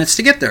 16 minutes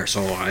to get there.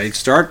 So I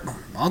start,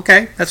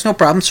 okay, that's no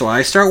problem. So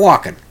I start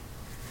walking.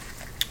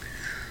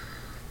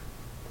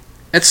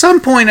 At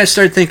some point I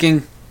started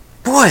thinking,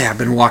 boy, I've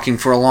been walking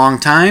for a long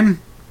time.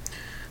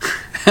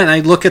 And I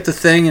look at the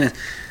thing and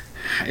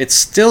it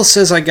still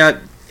says I got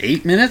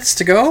 8 minutes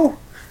to go.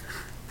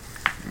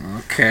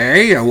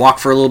 Okay, I walk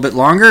for a little bit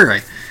longer.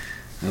 I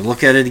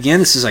look at it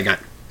again. It says I got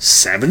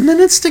 7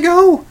 minutes to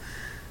go.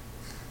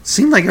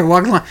 Seemed like I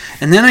walked along,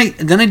 and then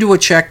I do a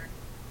check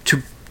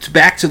to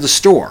back to the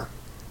store.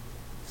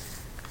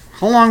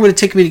 How long would it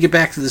take me to get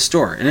back to the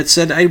store? And it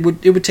said it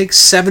would take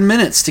 7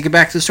 minutes to get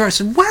back to the store. I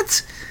said,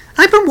 what?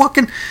 I've been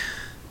walking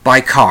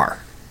by car.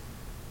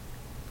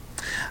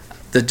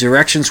 The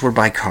directions were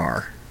by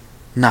car,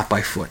 not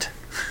by foot.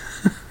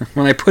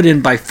 When I put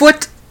in by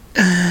foot,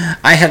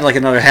 I had like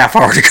another half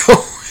hour to go.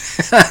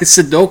 I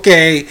said,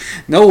 okay,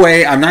 no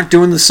way, I'm not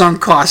doing the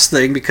sunk cost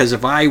thing, because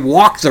if I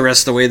walk the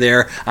rest of the way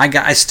there,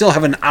 I still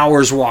have an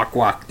hour's walk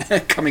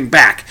coming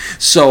back.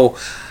 So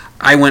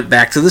I went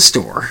back to the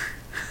store,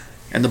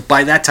 and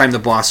by that time the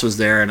boss was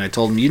there, and I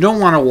told him, you don't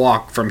want to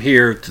walk from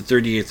here to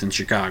 38th in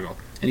Chicago.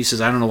 And he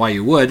says, I don't know why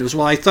you would. It was,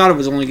 well, I thought it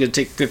was only going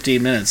to take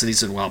 15 minutes. And he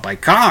said, well, by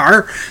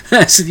car?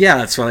 I said, yeah,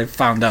 that's what I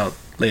found out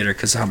later,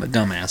 because I'm a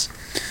dumbass.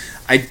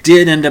 I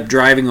did end up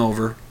driving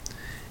over,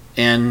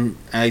 and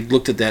I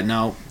looked at that.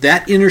 Now,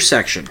 that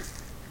intersection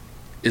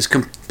is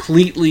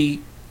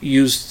completely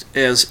used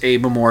as a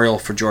memorial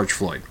for George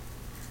Floyd,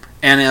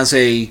 and as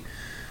a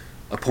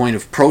point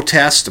of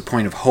protest, a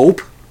point of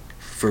hope,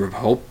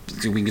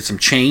 that we can get some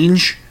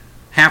change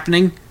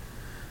happening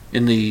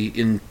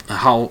in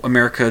how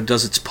America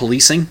does its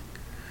policing.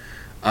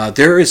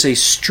 There is a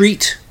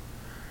street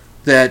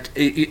that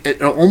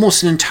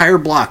almost an entire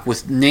block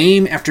with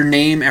name after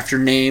name after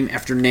name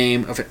after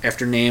name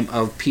after name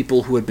of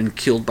people who had been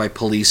killed by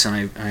police,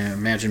 and I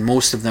imagine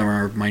most of them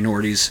are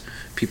minorities,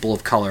 people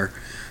of color,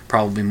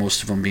 probably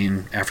most of them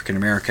being African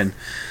American.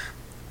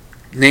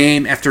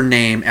 Name after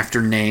name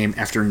after name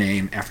after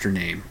name after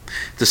name.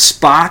 The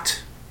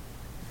spot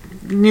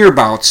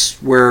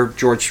nearabouts where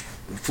George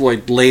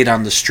Floyd laid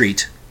on the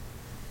street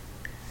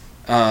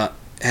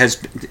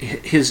has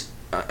his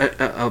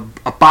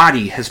a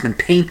body has been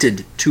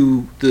painted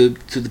to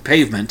the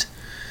pavement,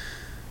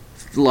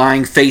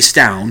 lying face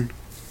down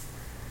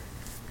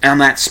on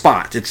that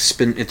spot.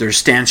 There's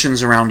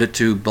stanchions around it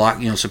to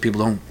block, so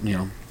people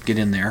don't get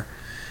in there.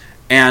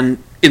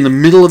 And in the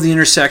middle of the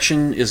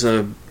intersection is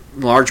a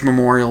large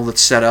memorial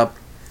that's set up.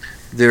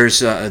 There's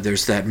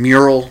that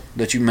mural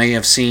that you may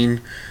have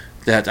seen.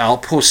 That I'll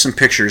post some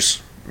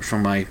pictures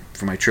from my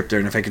trip there,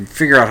 and if I can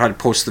figure out how to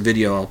post the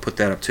video, I'll put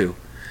that up too.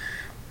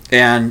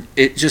 And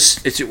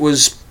it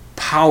was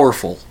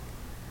powerful,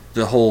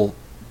 the whole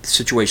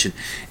situation,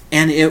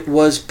 and it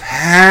was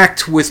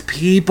packed with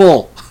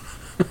people.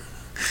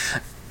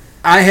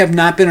 I have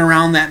not been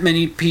around that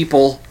many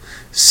people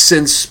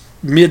since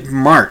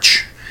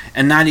mid-March,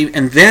 and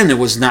then it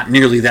was not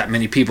nearly that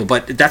many people,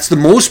 but that's the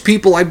most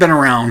people I've been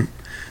around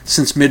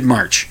since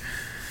mid-March.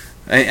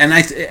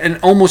 And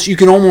almost you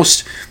can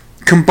almost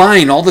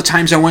combine all the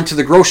times I went to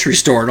the grocery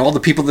store and all the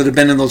people that have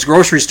been in those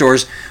grocery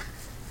stores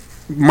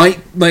might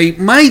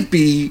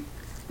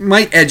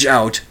edge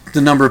out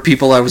the number of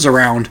people I was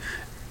around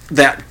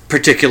that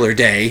particular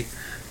day.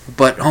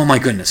 But oh my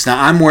goodness,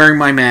 now I'm wearing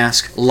my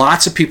mask.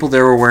 Lots of people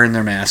there were wearing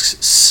their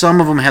masks. Some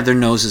of them had their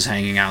noses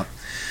hanging out.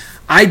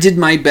 I did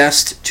my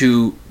best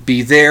to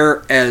be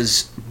there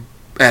as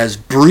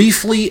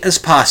briefly as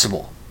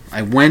possible.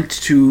 I went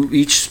to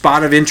each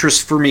spot of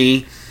interest for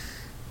me,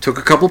 took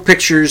a couple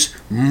pictures,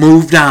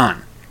 moved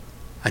on.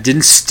 I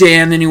didn't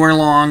stand anywhere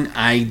long.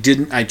 I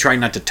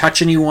tried not to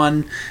touch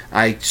anyone.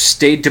 I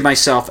stayed to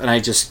myself, and I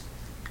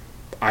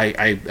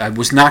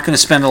was not going to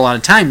spend a lot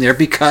of time there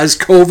because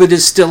COVID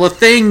is still a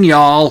thing,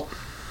 y'all.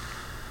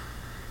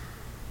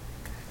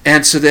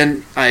 And so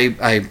then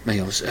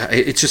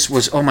it just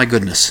was, oh my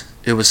goodness,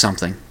 it was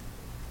something.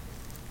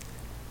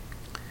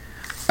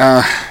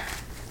 And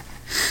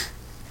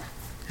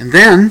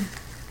then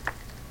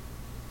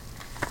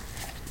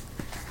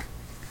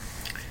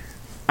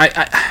I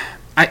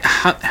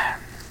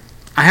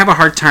have a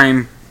hard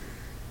time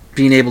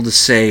being able to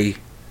say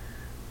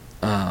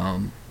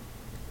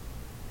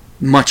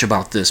much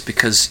about this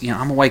because,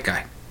 I'm a white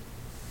guy.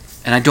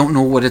 And I don't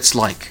know what it's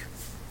like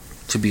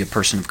to be a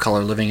person of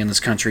color living in this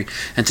country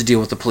and to deal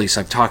with the police.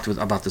 I've talked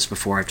about this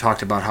before. I've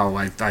talked about how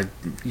I've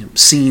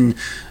seen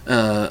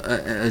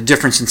a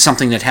difference in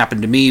something that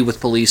happened to me with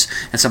police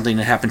and something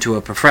that happened to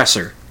a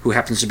professor who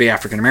happens to be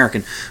African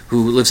American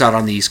who lives out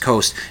on the East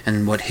Coast,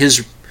 and what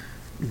his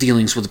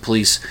dealings with the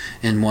police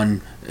in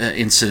one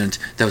incident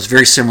that was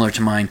very similar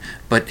to mine,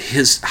 but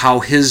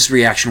how his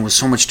reaction was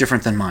so much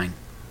different than mine,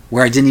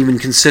 where I didn't even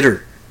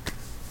consider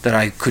that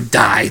I could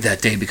die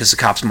that day because the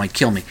cops might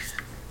kill me.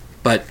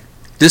 But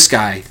this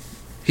guy,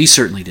 he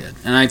certainly did,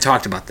 and I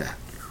talked about that.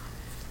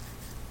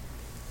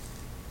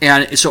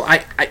 And so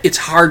it's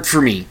hard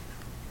for me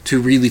to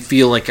really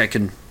feel like I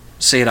can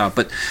say it out,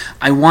 but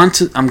I'm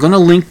going to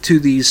link to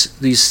these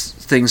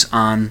things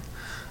on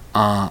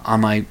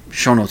my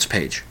show notes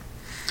page.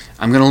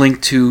 I'm going to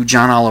link to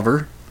John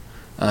Oliver,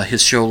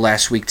 his show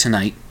Last Week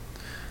Tonight.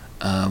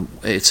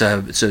 It's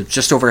a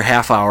just over a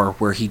half hour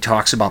where he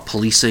talks about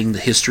policing, the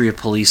history of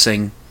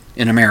policing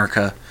in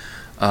America,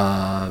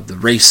 the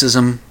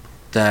racism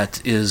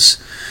that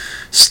is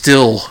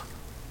still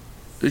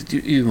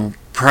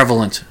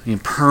prevalent,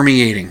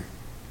 permeating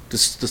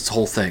this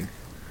whole thing.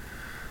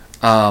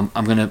 I'm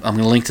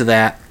gonna link to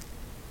that.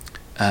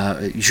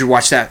 You should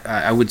watch that.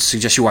 I would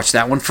suggest you watch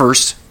that one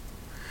first.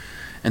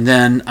 And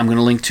then I'm going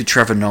to link to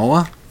Trevor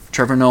Noah.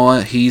 Trevor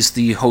Noah, he's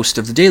the host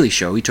of The Daily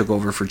Show. He took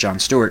over for Jon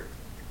Stewart.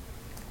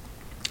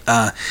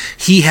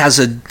 He has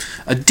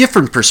a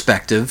different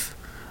perspective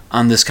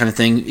on this kind of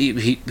thing.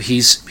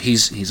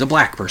 He's a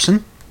black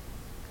person,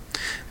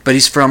 but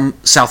he's from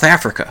South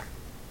Africa.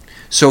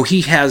 So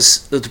he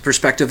has the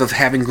perspective of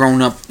having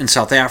grown up in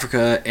South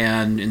Africa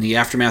and in the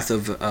aftermath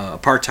of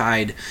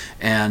apartheid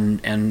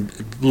and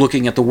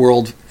looking at the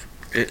world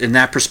in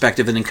that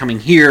perspective, and then coming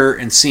here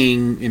and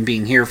seeing and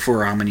being here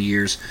for how many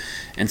years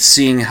and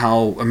seeing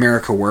how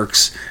America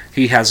works.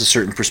 He has a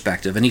certain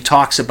perspective, and he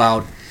talks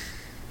about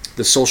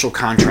the social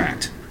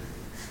contract.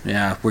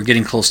 Yeah, we're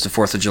getting close to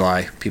 4th of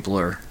July. People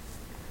are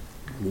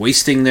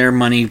wasting their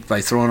money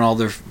by putting all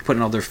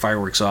their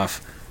fireworks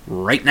off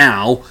right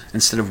now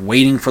instead of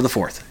waiting for the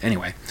 4th.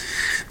 Anyway,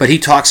 but he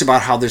talks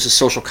about how there's a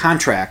social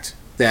contract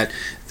that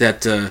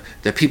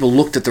people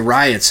looked at the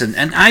riots, and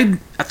I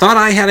thought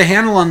I had a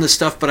handle on this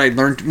stuff, but I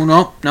learned,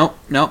 well,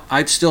 no,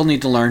 I still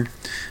need to learn.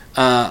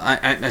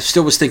 I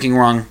still was thinking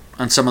wrong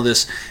on some of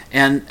this,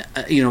 and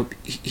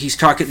he's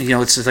talking,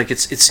 it's like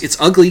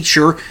it's ugly,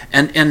 sure,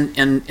 and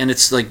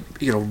it's like,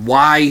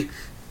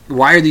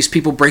 why are these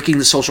people breaking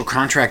the social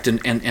contract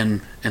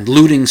and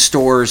looting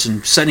stores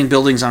and setting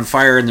buildings on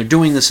fire, and they're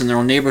doing this in their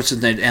own neighborhoods,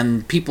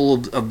 and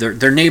people of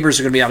their neighbors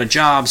are going to be out of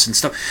jobs and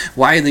stuff.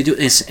 Why are they doing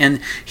this?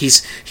 And he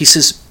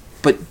says,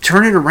 but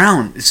turn it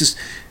around. It's just,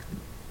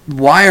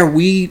 why are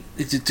we?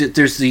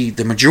 There's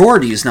the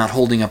majority is not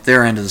holding up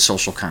their end of the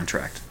social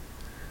contract.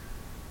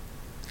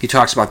 He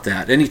talks about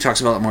that, and he talks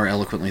about it more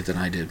eloquently than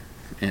I did.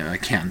 I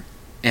can,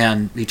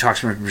 and he talks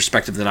from a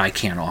perspective that I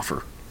can't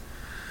offer.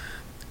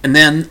 And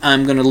then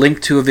I'm going to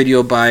link to a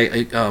video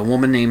by a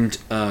woman named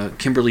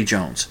Kimberly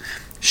Jones.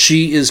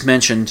 She is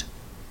mentioned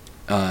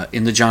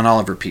in the John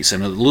Oliver piece,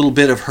 and a little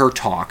bit of her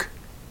talk.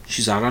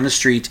 She's out on the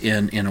street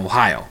in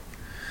Ohio.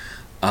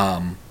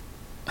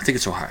 I think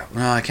it's Ohio.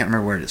 No, I can't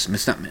remember where it is.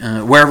 It's not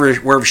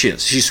wherever she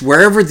is. She's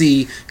wherever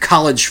the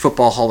College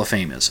Football Hall of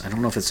Fame is. I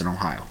don't know if it's in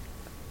Ohio,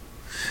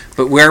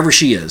 but wherever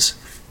she is,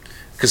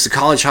 because the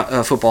College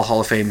Football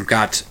Hall of Fame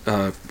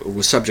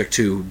was subject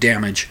to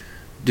damage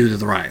due to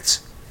the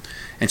riots.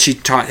 And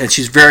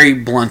she's very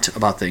blunt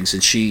about things,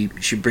 and she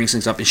brings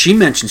things up, and she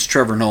mentions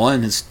Trevor Noah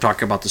and is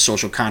talking about the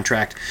social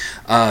contract.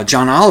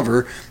 John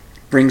Oliver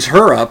brings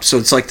her up, so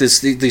it's like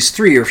these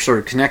three are sort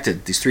of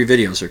connected. These three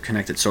videos are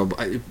connected. So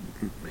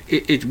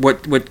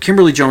what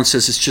Kimberly Jones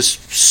says is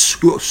just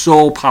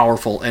so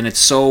powerful, and it's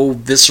so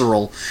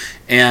visceral,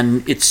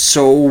 and it's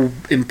so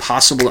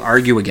impossible to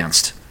argue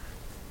against.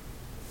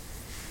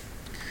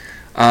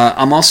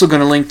 I'm also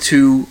going to link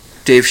to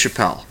Dave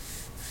Chappelle.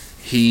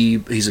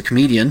 He's a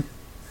comedian.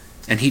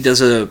 And he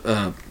does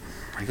I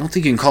don't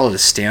think you can call it a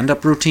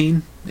stand-up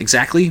routine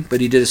exactly,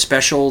 but he did a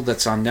special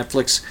that's on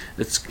Netflix.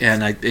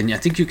 And I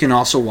think you can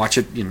also watch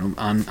it,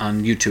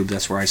 on YouTube.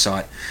 That's where I saw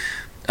it.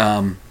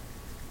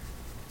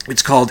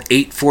 It's called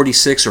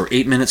 8:46 or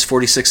 8 minutes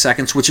 46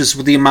 seconds, which is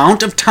the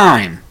amount of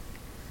time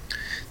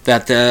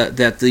that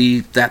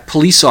that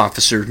police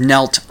officer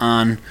knelt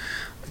on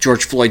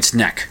George Floyd's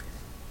neck.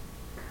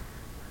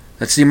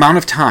 That's the amount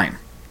of time.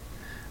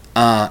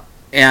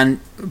 And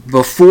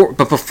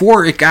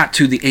before it got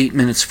to the 8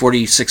 minutes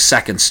 46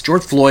 seconds,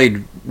 George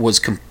Floyd was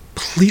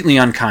completely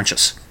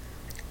unconscious.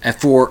 And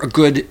for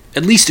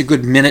at least a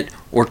good minute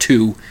or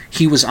two,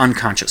 he was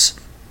unconscious.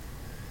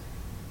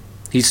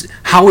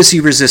 How is he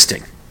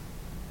resisting?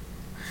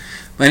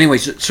 Well,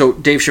 anyways, so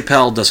Dave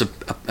Chappelle does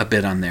a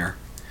bit on there.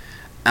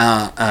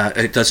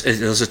 It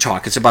does a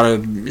talk.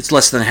 It's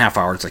less than a half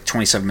hour. It's like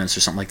 27 minutes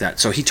or something like that.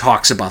 So he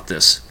talks about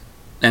this,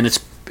 and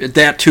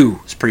that too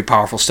is pretty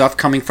powerful stuff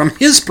coming from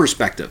his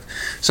perspective.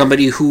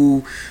 Somebody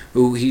who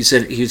he's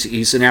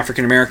an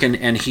African American,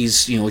 and he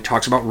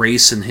talks about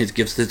race, and he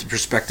gives the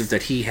perspective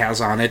that he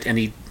has on it, and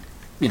he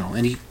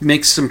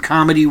makes some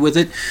comedy with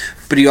it,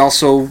 but he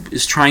also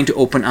is trying to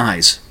open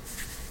eyes,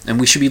 and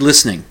we should be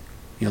listening.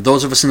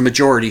 Those of us in the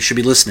majority should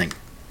be listening.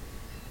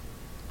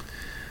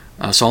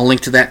 So I'll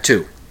link to that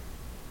too.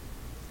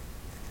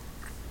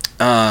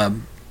 I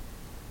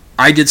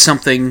did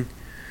something.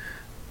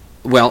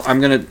 Well, I'm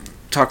going to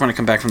talk when I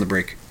come back from the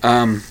break.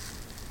 I'm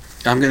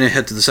going to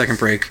head to the second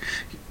break.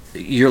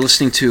 You're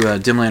listening to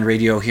Dimland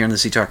Radio here on the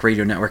ZTalk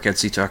Radio Network at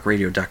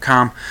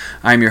ztalkradio.com.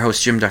 I'm your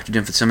host, Jim, Dr.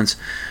 Dim Fitzsimmons.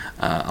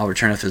 I'll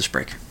return after this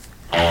break.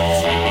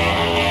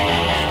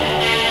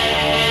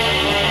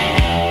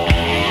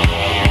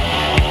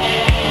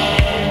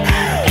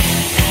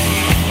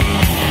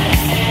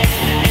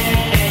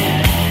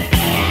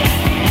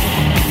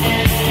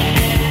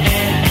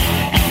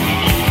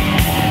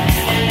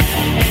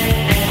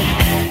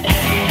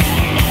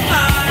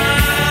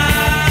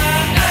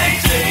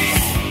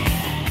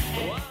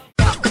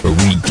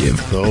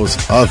 Those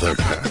other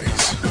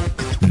guys.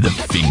 The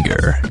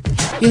finger.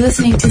 You're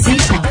listening to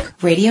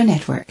ZTalk Radio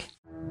Network.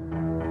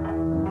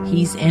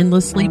 He's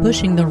endlessly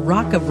pushing the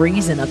rock of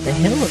reason up the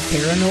hill of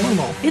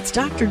paranormal. It's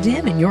Dr.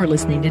 Dim, and you're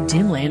listening to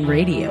Dimland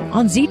Radio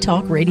on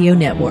ZTalk Radio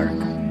Network.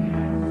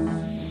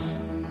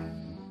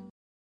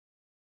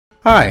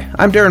 Hi,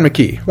 I'm Darren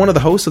McKee, one of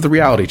the hosts of The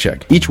Reality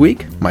Check. Each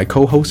week, my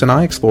co-hosts and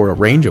I explore a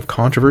range of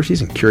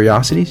controversies and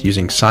curiosities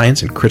using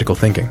science and critical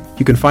thinking.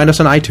 You can find us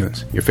on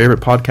iTunes, your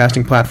favorite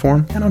podcasting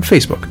platform, and on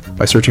Facebook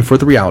by searching for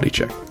The Reality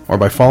Check, or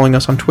by following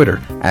us on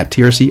Twitter at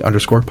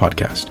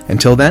 @TRC_podcast.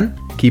 Until then,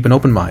 keep an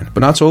open mind,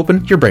 but not so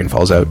open your brain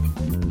falls out.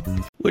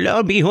 Well,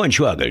 I'll be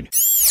hornswoggled.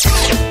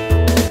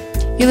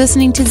 You're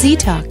listening to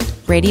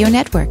ZTalk Radio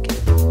Network.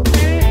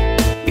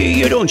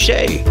 You don't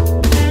say.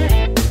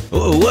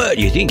 Oh, what?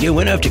 You think you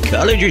went off to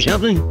college or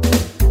something?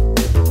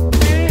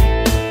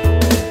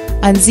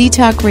 On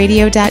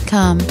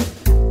ztalkradio.com.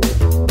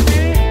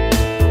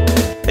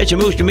 That's the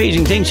most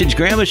amazing thing since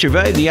Grandma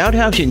survived the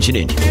outhouse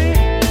incident.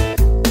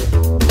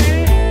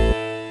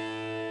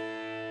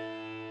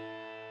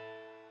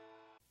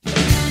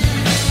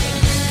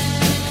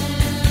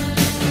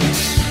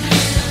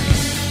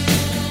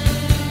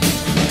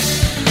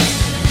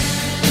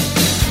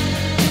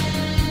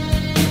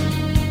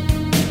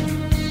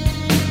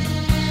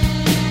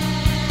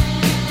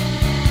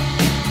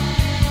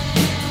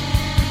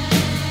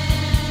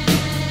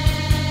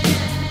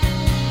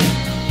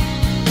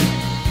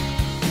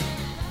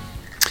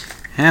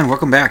 And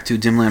welcome back to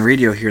Dimland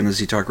Radio here on the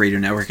ZTalk Radio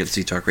Network at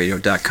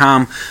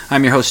ztalkradio.com.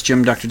 I'm your host,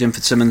 Jim, Dr. Dim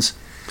Fitzsimmons.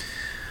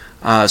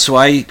 So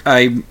I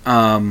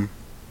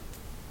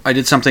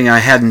did something I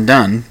hadn't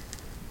done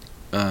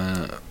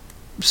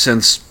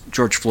since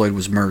George Floyd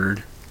was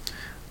murdered.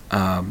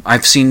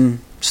 I've seen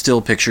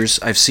still pictures.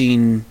 I've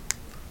seen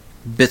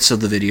bits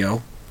of the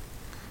video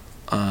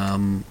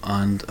on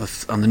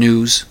the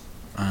news,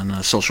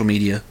 on social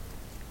media.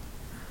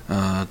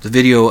 The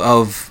video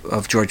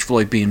of George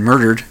Floyd being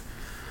murdered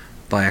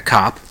by a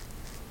cop,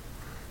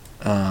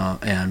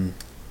 and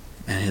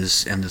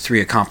the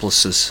three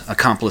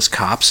accomplice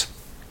cops.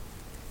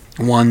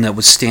 One that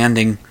was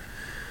standing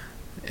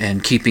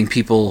and keeping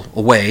people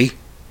away.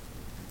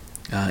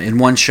 In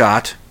one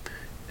shot,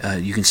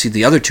 you can see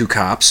the other two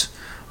cops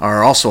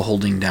are also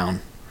holding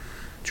down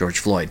George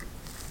Floyd.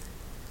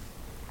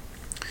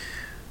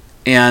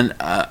 And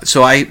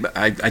so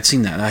I'd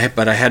seen that,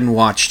 but I hadn't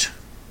watched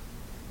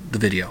the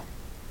video.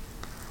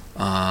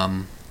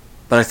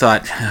 But I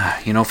thought,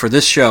 for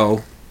this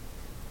show,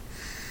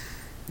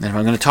 and if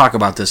I'm going to talk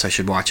about this, I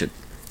should watch it.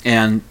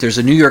 And there's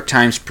a New York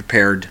Times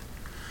prepared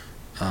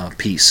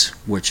piece,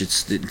 which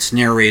it's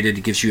narrated.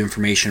 It gives you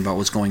information about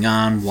what's going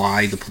on,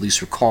 why the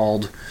police were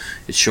called.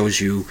 It shows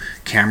you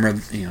camera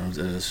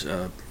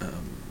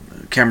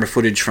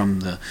footage from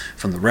the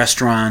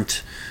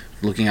restaurant,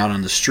 looking out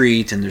on the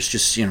street, and there's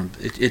just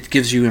it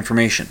gives you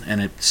information,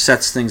 and it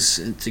sets things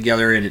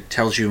together, and it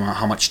tells you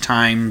how much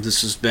time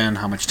this has been,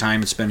 how much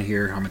time it's been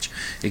here, how much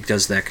it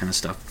does that kind of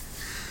stuff.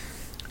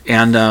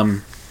 And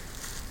I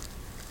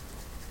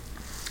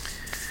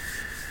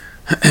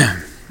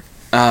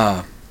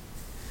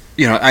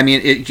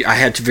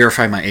had to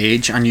verify my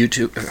age on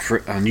YouTube.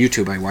 On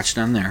YouTube, I watched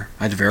it on there.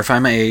 I had to verify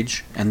my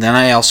age, and then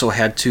I also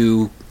had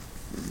to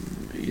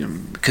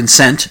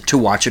consent to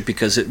watch it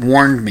because it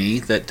warned me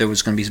that there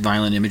was going to be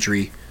violent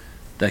imagery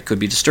that could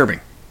be disturbing.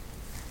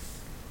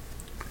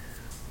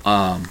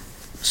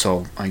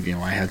 So I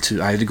had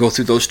to go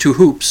through those two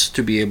hoops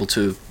to be able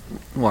to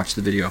watch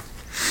the video,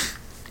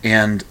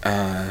 and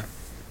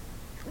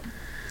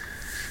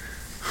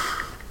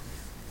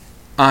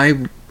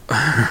I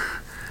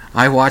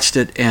watched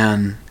it,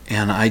 and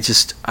I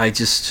just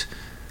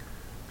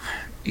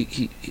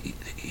he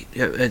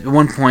at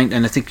one point,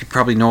 and I think you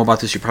probably know about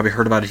this, you probably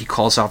heard about it, he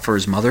calls out for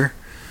his mother,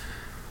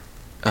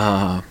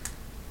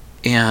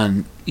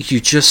 And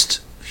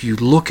you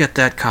look at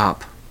that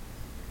cop,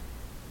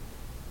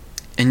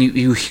 and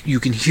you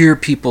can hear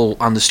people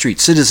on the street,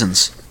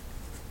 citizens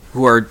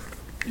who are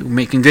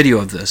making video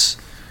of this,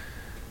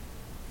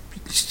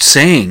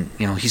 saying,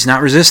 he's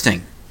not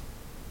resisting.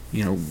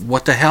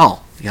 What the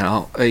hell?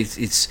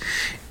 It's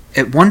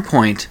at one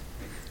point,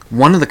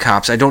 one of the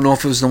cops, I don't know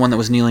if it was the one that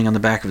was kneeling on the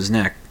back of his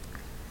neck,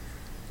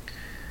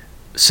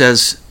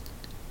 says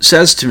to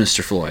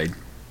Mr. Floyd,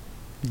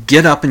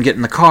 "Get up and get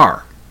in the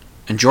car."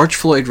 And George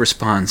Floyd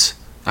responds,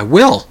 "I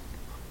will."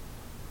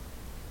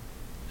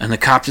 And the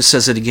cop just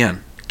says it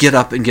again, "Get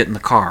up and get in the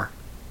car."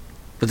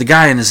 But the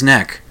guy in his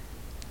neck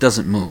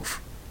doesn't move.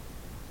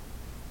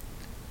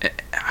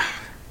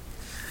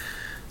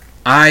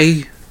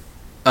 I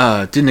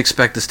didn't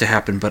expect this to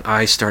happen, but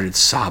I started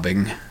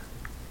sobbing.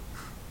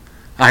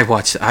 I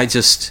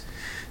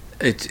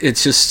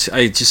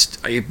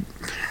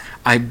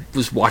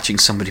was watching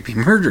somebody be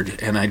murdered,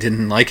 and I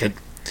didn't like it,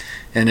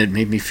 and it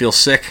made me feel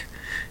sick,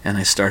 and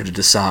I started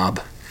to sob.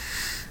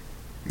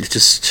 It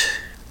just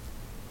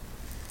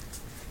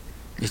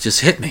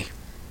hit me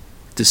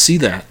to see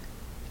that.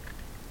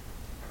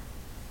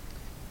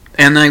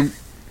 And I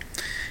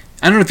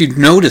don't know if you've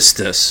noticed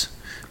this,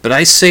 but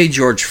I say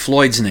George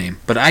Floyd's name,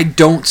 but I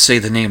don't say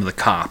the name of the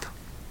cop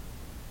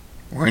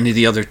or any of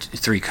the other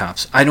three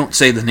cops. I don't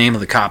say the name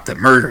of the cop that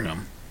murdered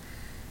him,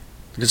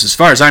 because as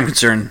far as I'm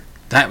concerned,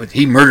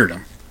 he murdered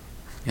him.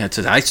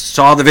 I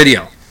saw the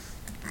video.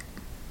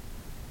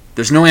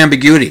 There's no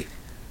ambiguity.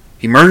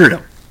 He murdered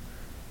him.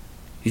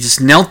 He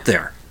just knelt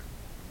there,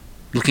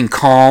 looking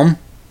calm.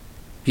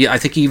 I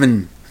think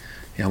even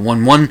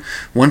when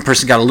one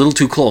person got a little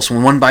too close,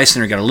 when one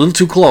bystander got a little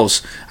too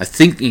close, I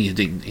think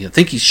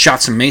he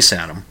shot some mace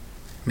at him.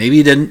 Maybe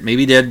he didn't,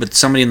 maybe he did, but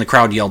somebody in the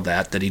crowd yelled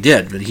that he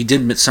did. But he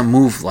did some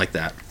move like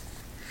that,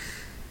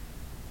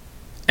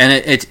 and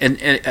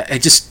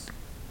it just,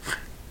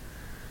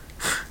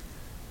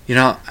 he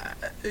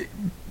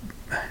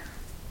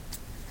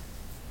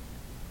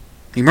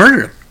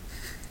murdered him.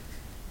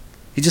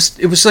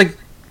 It was like,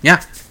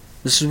 yeah,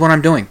 this is what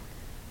I'm doing.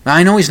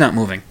 I know he's not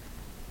moving.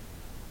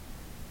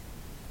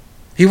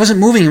 He wasn't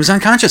moving. He was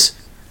unconscious.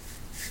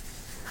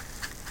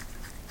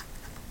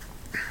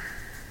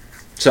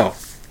 So,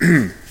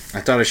 I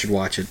thought I should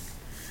watch it.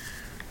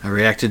 I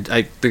reacted.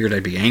 I figured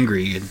I'd be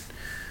angry and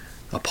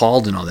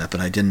appalled and all that,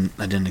 but I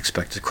didn't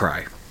expect to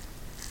cry.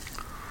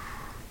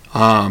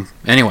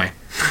 Anyway,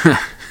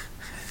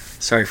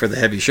 sorry for the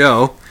heavy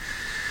show.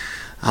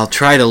 I'll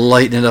try to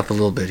lighten it up a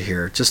little bit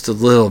here, just a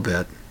little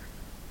bit,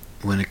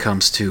 when it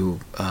comes to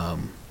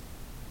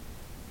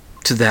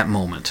that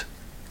moment.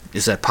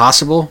 Is that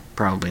possible?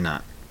 Probably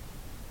not.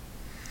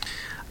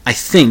 I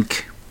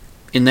think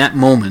in that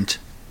moment,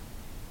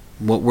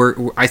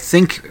 I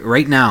think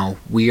right now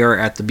we are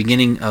at the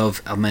beginning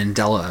of a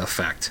Mandela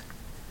effect.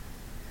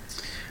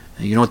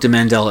 You know what the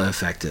Mandela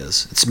effect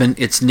is?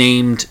 It's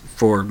named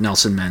for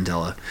Nelson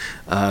Mandela.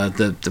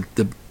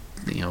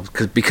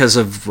 Because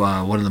of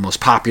one of the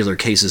most popular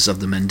cases of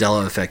the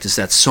Mandela effect is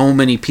that so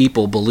many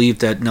people believe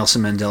that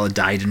Nelson Mandela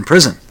died in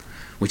prison,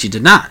 which he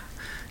did not.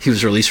 He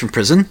was released from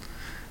prison.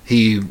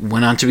 He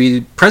went on to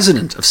be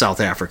president of South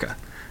Africa.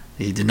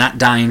 He did not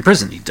die in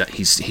prison.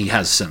 He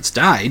has since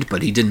died,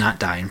 but he did not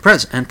die in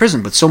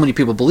prison. But so many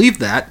people believe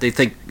that, they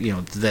think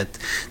that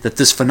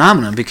this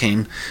phenomenon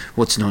became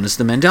what's known as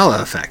the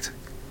Mandela effect.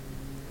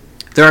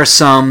 There are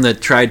some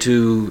that try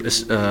to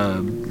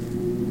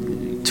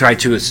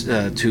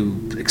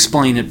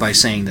explain it by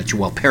saying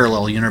that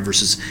parallel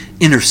universes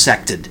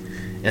intersected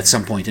at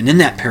some point, and in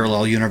that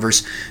parallel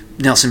universe,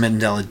 Nelson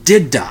Mandela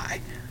did die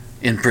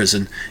in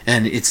prison,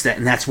 and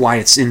that's why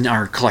it's in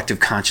our collective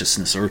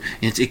consciousness, or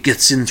it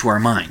gets into our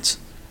minds.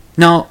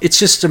 No, it's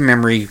just a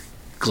memory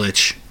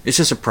glitch. It's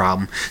just a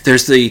problem.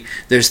 There's the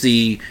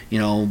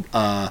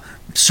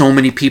so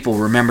many people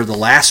remember the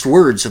last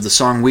words of the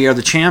song "We Are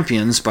the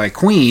Champions" by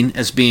Queen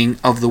as being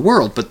of the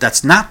world, but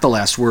that's not the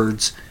last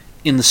words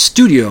in the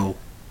studio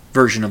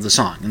version of the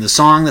song. In the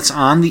song that's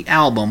on the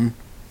album,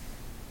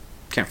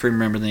 can't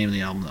remember the name of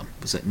the album though.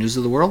 Was that News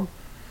of the World?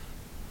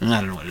 I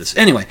don't know what it is.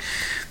 Anyway,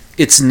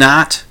 it's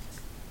not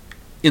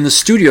in the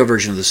studio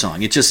version of the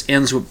song. It just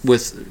ends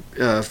with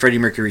Freddie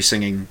Mercury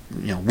singing,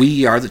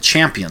 "We are the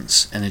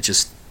champions," and it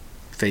just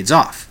fades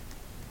off.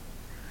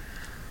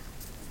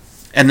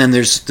 And then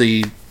there's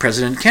the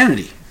President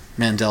Kennedy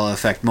Mandela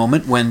effect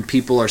moment, when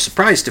people are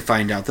surprised to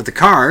find out that the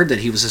car that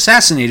he was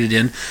assassinated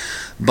in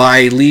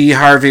by Lee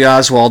Harvey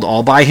Oswald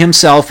all by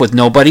himself with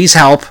nobody's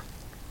help,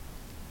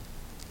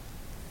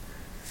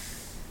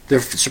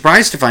 they're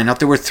surprised to find out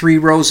there were 3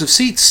 rows of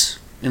seats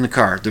in the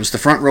car. There was the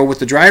front row with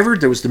the driver,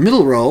 there was the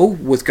middle row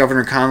with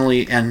Governor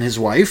Connolly and his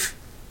wife,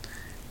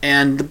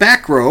 and the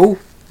back row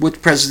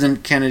with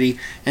President Kennedy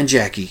and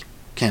Jackie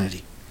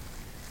Kennedy.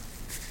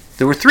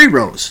 There were 3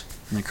 rows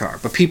in the car,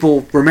 but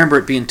people remember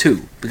it being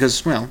 2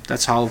 because,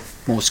 that's how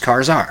most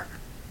cars are.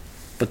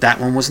 But that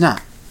one was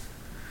not.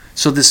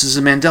 So this is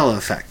a Mandela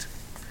effect.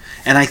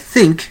 And I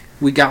think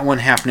we got one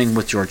happening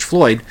with George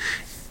Floyd.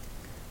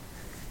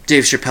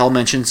 Dave Chappelle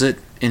mentions it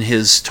in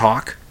his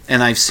talk,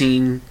 and I've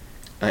seen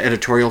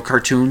editorial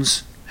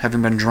cartoons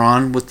having been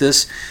drawn with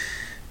this.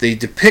 They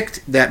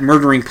depict that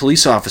murdering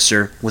police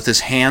officer with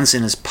his hands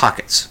in his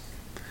pockets.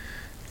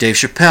 Dave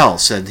Chappelle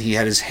said he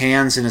had his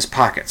hands in his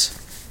pockets.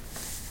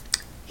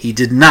 He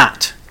did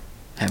not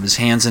have his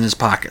hands in his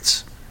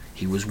pockets.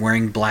 He was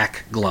wearing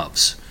black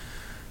gloves.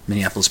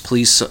 Minneapolis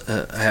police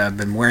have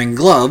been wearing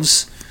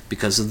gloves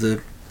because of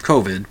the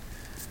COVID.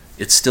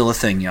 It's still a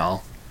thing,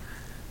 y'all.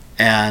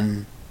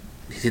 And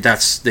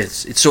that's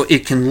so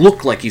it can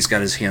look like he's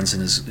got his hands in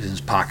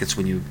his pockets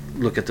when you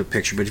look at the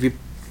picture. But if you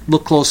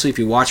look closely, if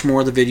you watch more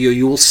of the video,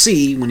 you will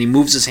see when he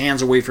moves his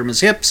hands away from his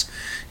hips,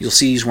 you'll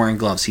see he's wearing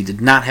gloves. He did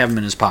not have them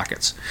in his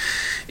pockets.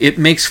 It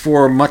makes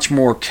for a much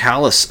more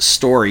callous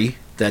story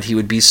that he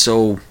would be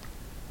so,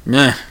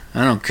 I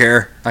don't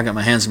care. I got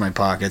my hands in my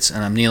pockets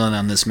and I'm kneeling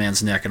on this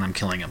man's neck and I'm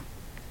killing him.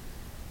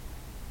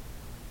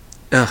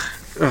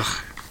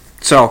 Ugh.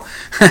 So,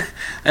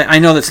 I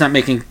know that's not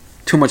making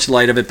too much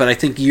light of it, but I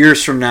think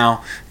years from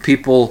now,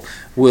 people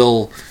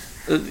will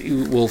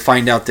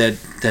find out that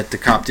the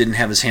cop didn't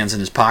have his hands in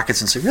his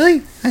pockets and say,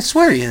 "Really? I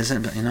swear he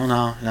hasn't."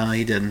 No,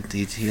 he didn't.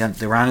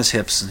 They were on his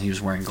hips and he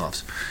was wearing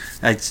gloves.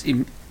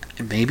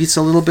 Maybe it's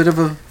a little bit of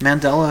a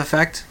Mandela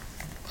effect,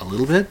 a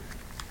little bit.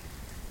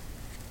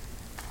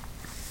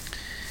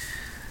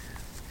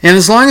 And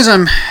as long as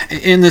I'm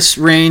in this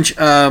range,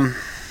 couple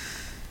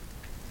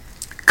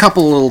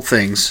little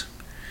things.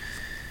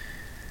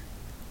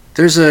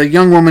 There's a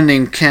young woman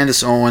named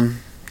Candace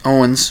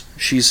Owens.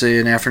 She's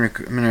an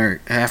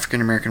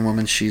African American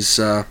woman. She's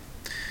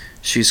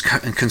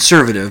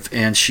conservative,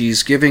 and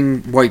she's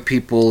giving white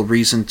people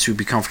reason to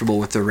be comfortable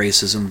with their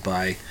racism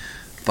by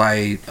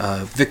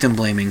victim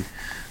blaming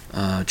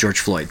George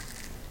Floyd.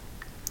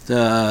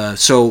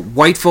 So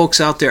white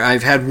folks out there,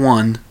 I've had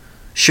one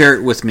share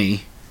it with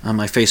me on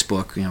my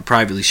Facebook,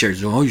 privately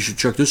shared. Oh, you should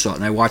check this out.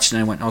 And I watched it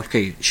and I went,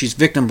 okay, she's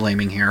victim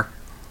blaming here.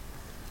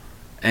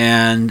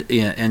 And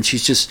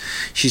she's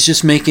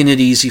just making it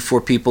easy for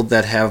people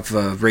that have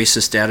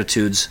racist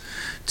attitudes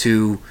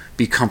to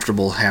be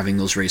comfortable having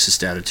those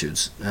racist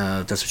attitudes.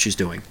 That's what she's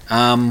doing.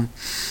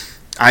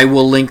 I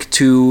will link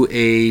to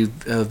a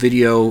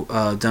video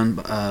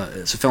done.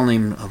 It's a fellow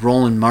named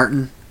Roland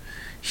Martin.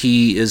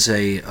 He is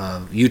a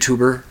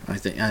YouTuber, I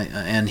think,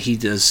 and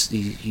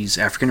he's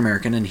African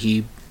American, and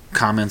he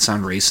comments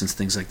on race and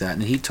things like that.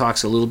 And he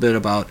talks a little bit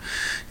about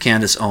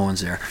Candace Owens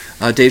there.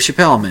 Dave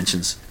Chappelle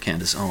mentions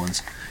Candace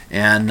Owens.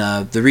 And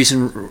the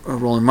reason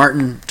Roland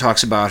Martin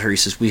talks about her, he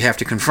says, we have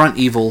to confront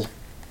evil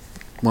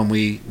when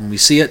we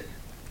see it.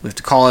 We have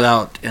to call it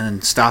out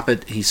and stop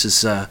it. He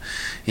says,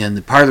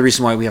 and part of the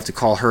reason why we have to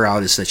call her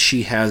out is that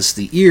she has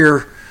the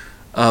ear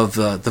of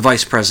the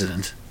vice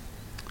president,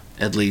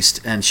 at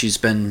least. And she's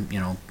been,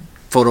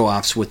 photo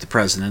ops with the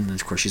president. And,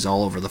 of course, she's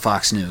all over the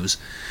Fox News.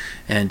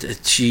 And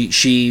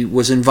she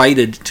was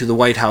invited to the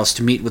White House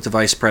to meet with the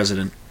vice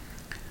president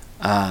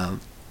having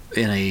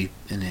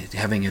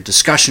a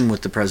discussion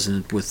with the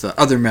president with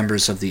other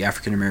members of the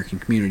African American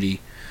community,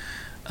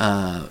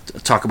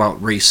 talk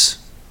about race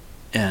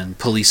and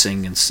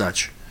policing and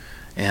such.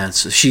 And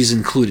so she's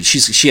included.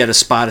 She had a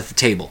spot at the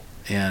table.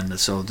 And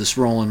so this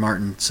Roland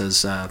Martin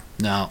says,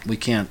 no, we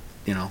can't.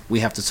 We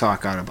have to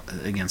talk out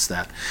against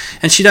that.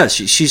 And she does.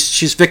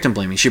 She's victim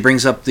blaming. She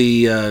brings up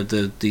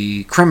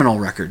the criminal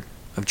record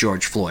of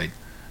George Floyd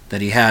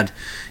that he had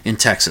in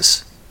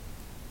Texas.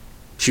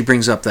 She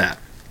brings up that.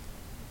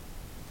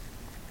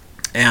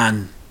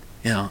 And,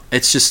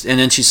 it's just, and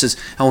then she says,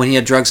 oh, when he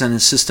had drugs on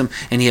his system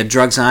and he had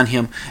drugs on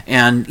him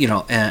and,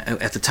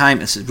 at the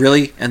time, it's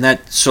really, and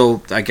that,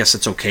 so I guess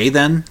it's okay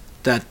then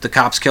that the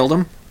cops killed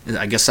him?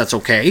 I guess that's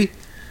okay?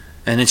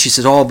 And then she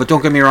says, oh, but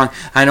don't get me wrong,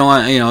 I don't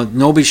want,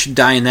 nobody should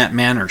die in that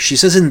manner. She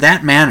says, in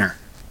that manner.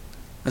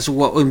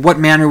 So in what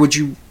manner would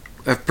you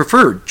have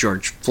preferred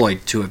George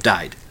Floyd to have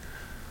died?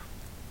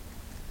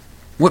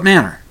 What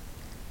manner?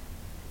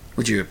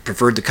 Would you have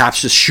preferred the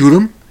cops just shoot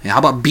him? How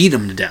about beat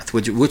him to death?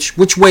 Which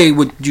way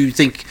would you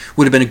think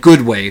would have been a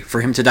good way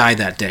for him to die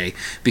that day?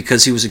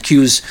 Because he was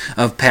accused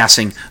of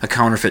passing a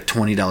counterfeit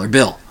 $20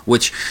 bill,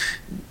 which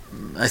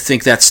I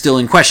think that's still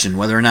in question,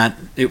 whether or not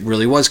it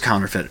really was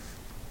counterfeit.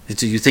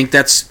 Do you think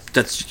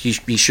he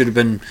should have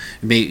been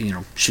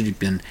should have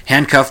been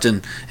handcuffed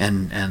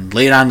and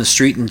laid on the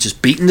street and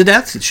just beaten to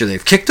death? Should they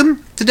have kicked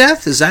him to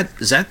death? Is that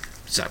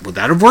would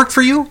that have worked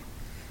for you?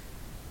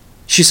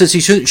 She says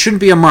he shouldn't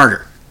be a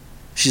martyr.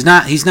 He's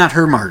not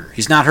her martyr.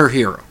 He's not her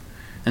hero.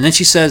 And then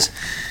she says,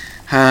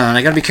 and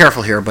I got to be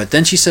careful here, but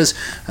then she says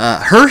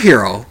her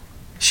hero,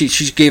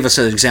 she gave us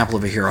an example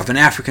of a hero, of an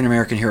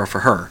African-American hero for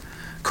her,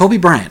 Kobe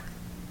Bryant.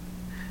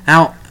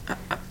 Now,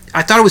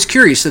 I thought it was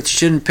curious that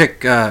she didn't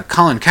pick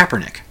Colin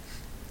Kaepernick.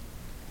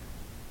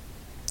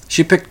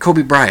 She picked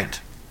Kobe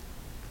Bryant.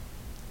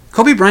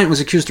 Kobe Bryant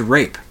was accused of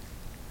rape.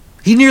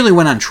 He nearly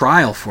went on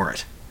trial for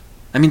it.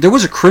 I mean, there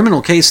was a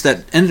criminal case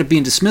that ended up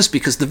being dismissed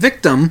because the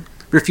victim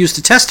refused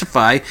to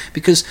testify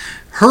because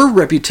her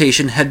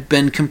reputation had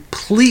been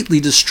completely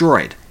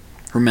destroyed.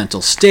 Her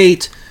mental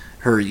state,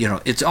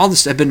 it's all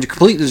this had been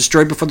completely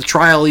destroyed before the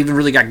trial even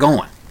really got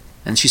going.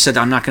 And she said,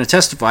 I'm not going to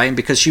testify. And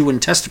because she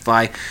wouldn't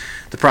testify,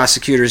 the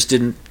prosecutors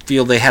didn't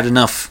feel they had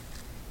enough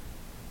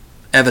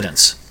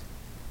evidence.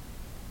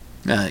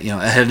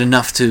 Had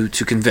enough to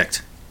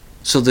convict.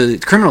 So the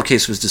criminal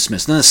case was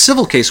dismissed. Then the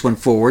civil case went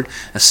forward.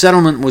 A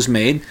settlement was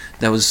made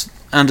that was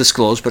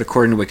undisclosed, but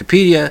according to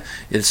Wikipedia,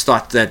 it's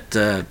thought that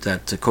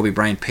Kobe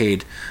Bryant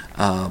paid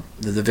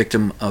the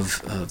victim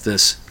of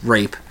this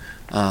rape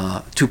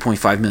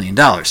 $2.5 million.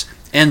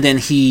 And then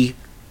he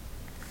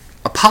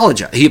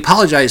apologized. He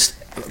apologized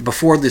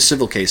before the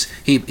civil case.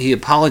 He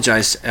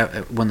apologized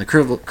when the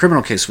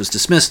criminal case was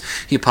dismissed.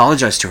 He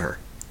apologized to her.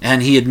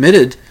 And he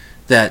admitted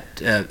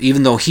that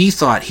even though he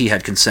thought he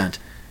had consent,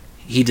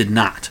 he did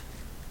not.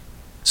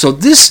 So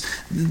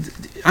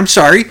I'm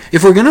sorry,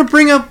 if we're going to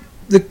bring up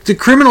the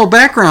criminal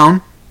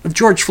background of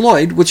George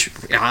Floyd, which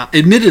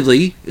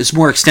admittedly is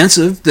more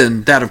extensive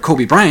than that of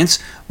Kobe Bryant's,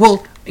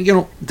 well,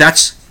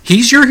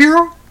 he's your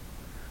hero?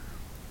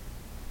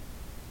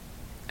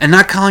 And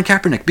not Colin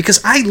Kaepernick.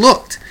 Because I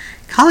looked.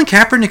 Colin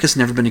Kaepernick has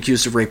never been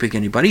accused of raping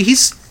anybody. He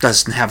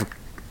doesn't have a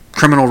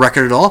criminal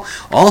record at all.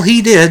 All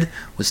he did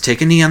was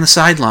take a knee on the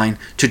sideline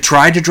to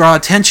try to draw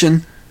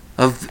attention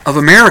of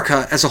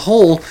America as a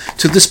whole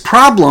to this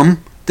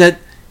problem that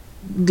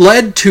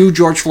led to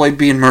George Floyd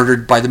being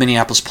murdered by the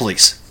Minneapolis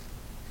police.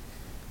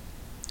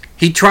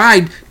 He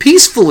tried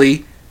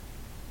peacefully,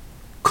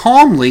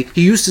 calmly,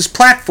 he used his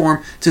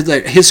platform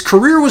his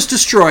career was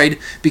destroyed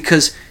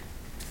because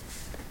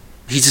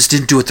he just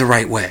didn't do it the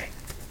right way.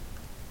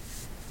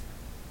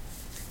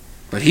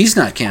 But he's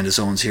not Candace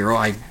Owens' hero,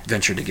 I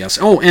venture to guess.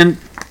 Oh, and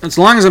as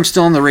long as I'm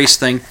still on the race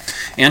thing,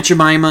 Aunt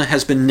Jemima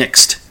has been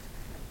nixed.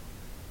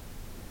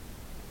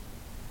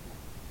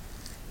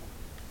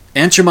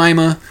 Aunt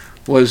Jemima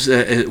was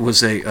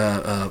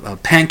a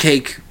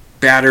pancake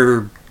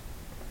batter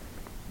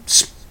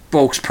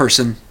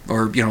spokesperson,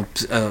 or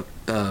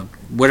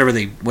whatever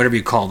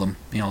you call them,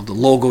 the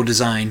logo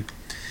design,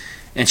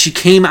 and she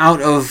came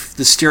out of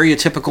the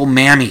stereotypical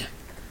mammy,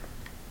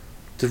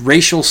 the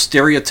racial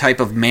stereotype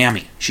of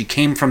mammy. She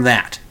came from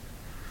that,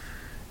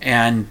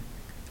 and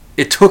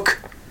it took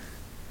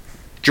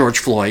George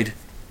Floyd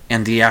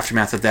and the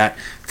aftermath of that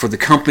for the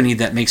company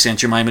that makes Aunt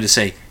Jemima to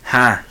say,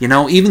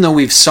 even though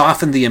we've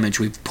softened the image,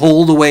 we've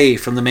pulled away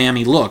from the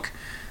mammy look,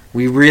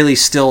 we really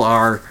still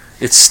are,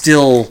 it's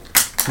still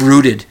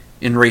rooted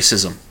in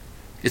racism.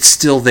 It's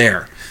still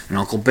there. And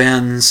Uncle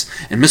Ben's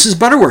and Mrs.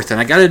 Butterworth, and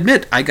I got to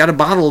admit, I got a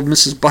bottle of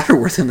Mrs.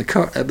 Butterworth in the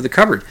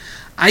cupboard.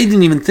 I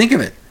didn't even think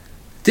of it.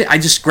 I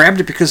just grabbed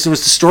it because the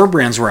store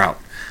brands were out.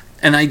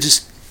 And I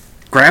just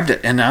grabbed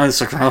it, and now it's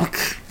like,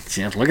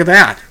 look at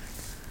that.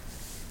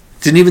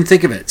 Didn't even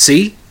think of it.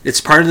 See?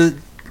 It's part of the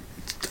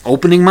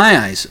opening my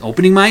eyes,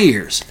 opening my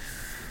ears.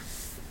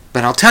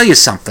 But I'll tell you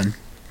something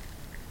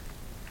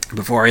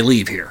before I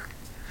leave here.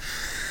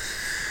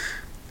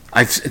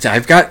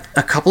 I've got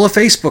a couple of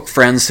Facebook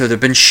friends that have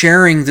been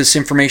sharing this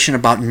information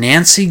about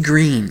Nancy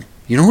Green.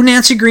 You know who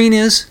Nancy Green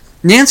is?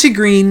 Nancy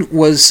Green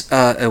was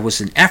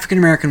an African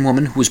American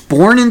woman who was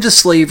born into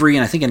slavery,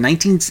 and I think in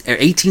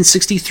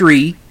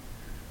 1863.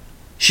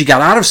 She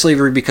got out of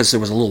slavery because there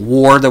was a little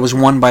war that was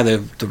won by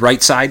the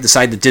right side, the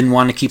side that didn't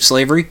want to keep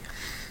slavery,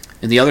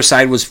 and the other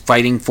side was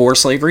fighting for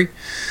slavery.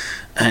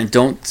 And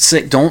don't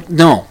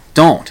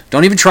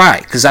even try,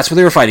 because that's what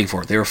they were fighting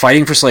for. They were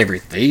fighting for slavery.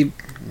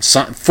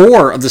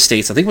 4 of the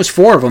states, I think it was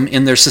 4 of them,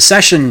 in their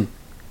secession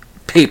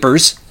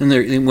papers, when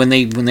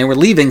they were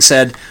leaving,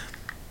 said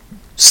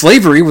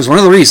slavery was one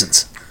of the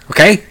reasons.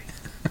 Okay,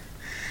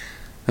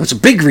 that was a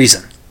big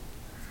reason.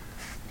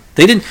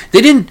 They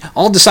didn't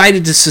all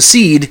decided to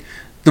secede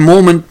the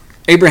moment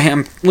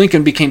Abraham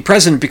Lincoln became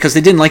president because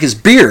they didn't like his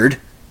beard.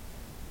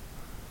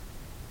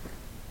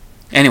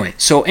 Anyway,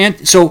 so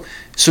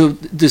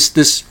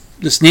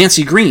this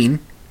Nancy Green,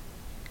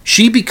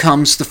 she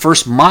becomes the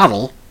first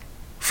model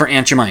for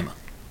Aunt Jemima,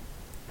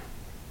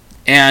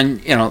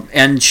 and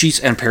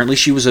apparently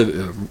she was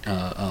an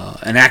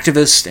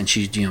activist, and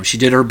she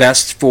did her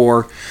best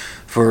for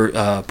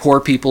poor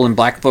people and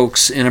black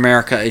folks in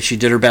America. She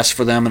did her best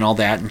for them and all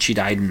that, and she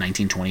died in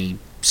 1920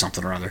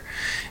 something or other.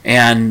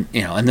 And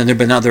and then there've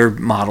been other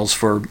models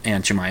for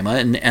Aunt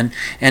Jemima,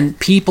 and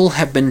people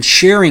have been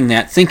sharing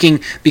that,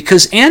 thinking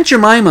because Aunt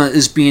Jemima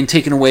is being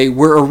taken away,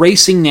 we're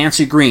erasing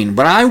Nancy Green.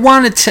 But I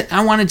want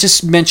to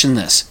just mention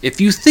this. If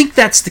you think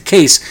that's the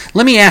case,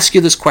 let me ask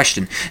you this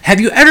question: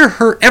 have you ever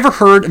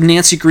heard of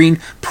Nancy Green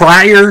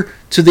prior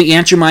to the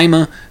Aunt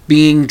Jemima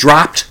being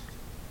dropped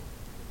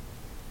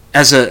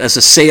as a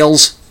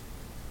sales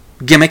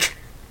gimmick?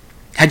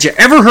 Had you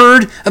ever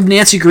heard of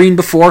Nancy Green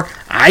before?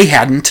 I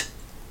hadn't.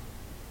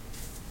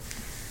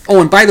 Oh,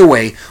 and by the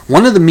way,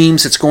 one of the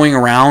memes that's going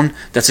around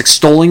that's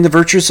extolling the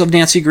virtues of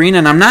Nancy Green,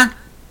 and I'm not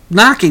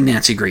knocking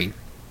Nancy Green,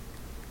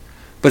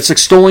 but it's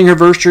extolling her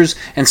virtues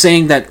and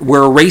saying that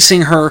we're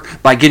erasing her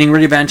by getting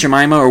rid of Aunt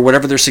Jemima or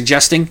whatever they're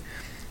suggesting.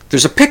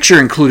 There's a picture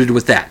included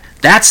with that.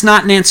 That's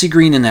not Nancy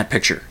Green in that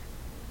picture.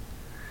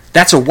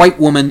 That's a white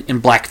woman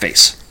in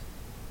blackface.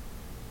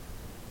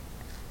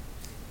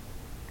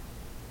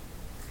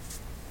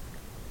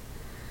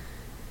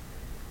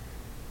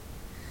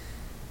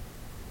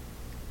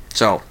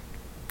 So,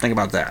 think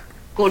about that.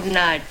 Good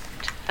night,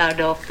 Herr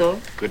Doctor.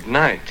 Good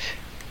night,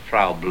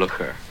 Frau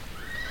Blucher.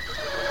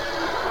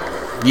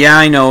 Yeah,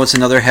 I know, it's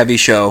another heavy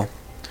show.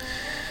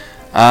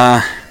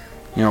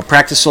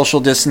 Practice social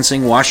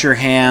distancing, wash your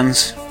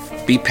hands,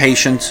 be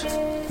patient,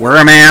 wear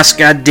a mask,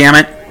 God damn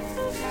it.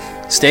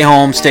 Stay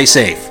home, stay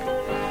safe.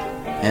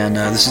 And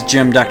this is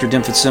Jim, Dr.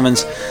 Dim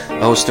Fitzsimmons, the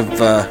host of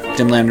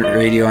Dimland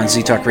Radio on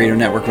Z-Talk Radio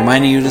Network,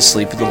 reminding you to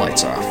sleep with the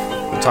lights off.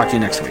 We'll talk to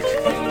you next week.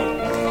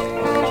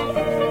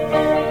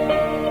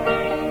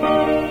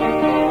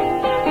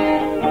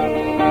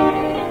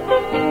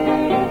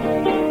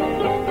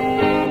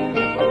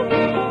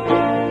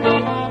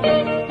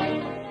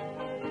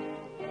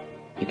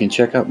 You can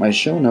check out my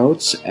show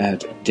notes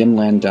at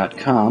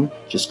dimland.com.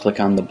 Just click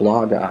on the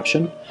blog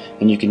option,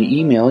 and you can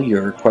email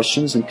your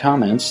questions and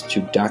comments to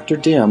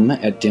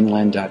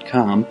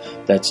drdim@dimland.com.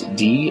 That's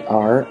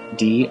DRDIM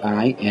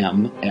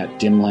at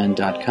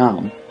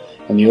dimland.com.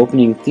 And the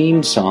opening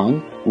theme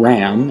song,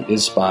 Ram,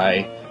 is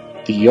by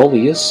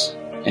Theolius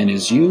and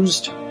is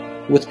used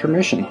with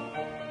permission.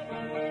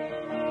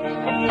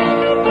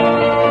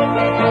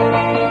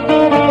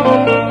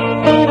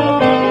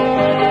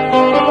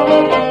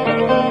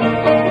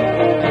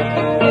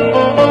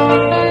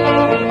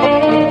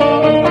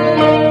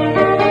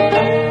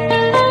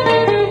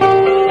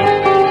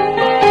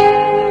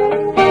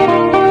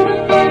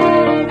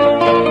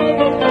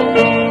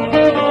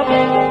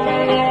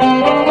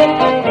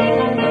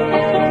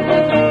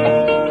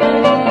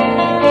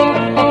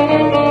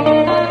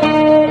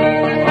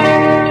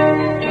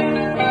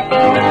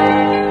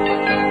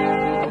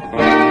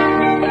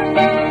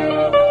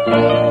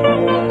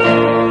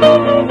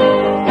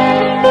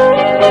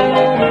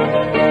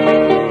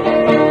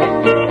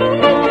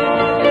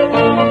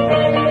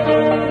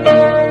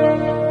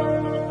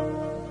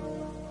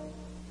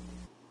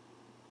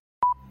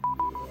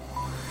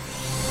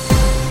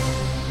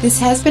 This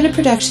has been a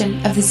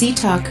production of the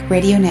Z-Talk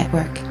Radio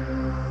Network.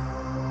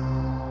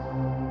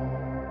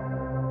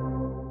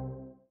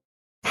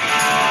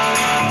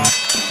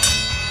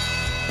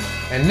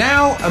 And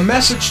now, a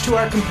message to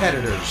our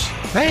competitors.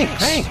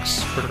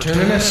 Thanks for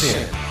tuning us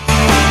in.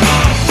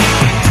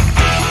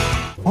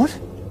 What?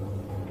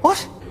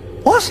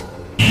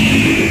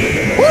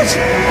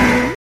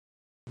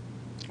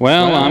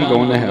 Well, I'm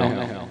going to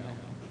hell.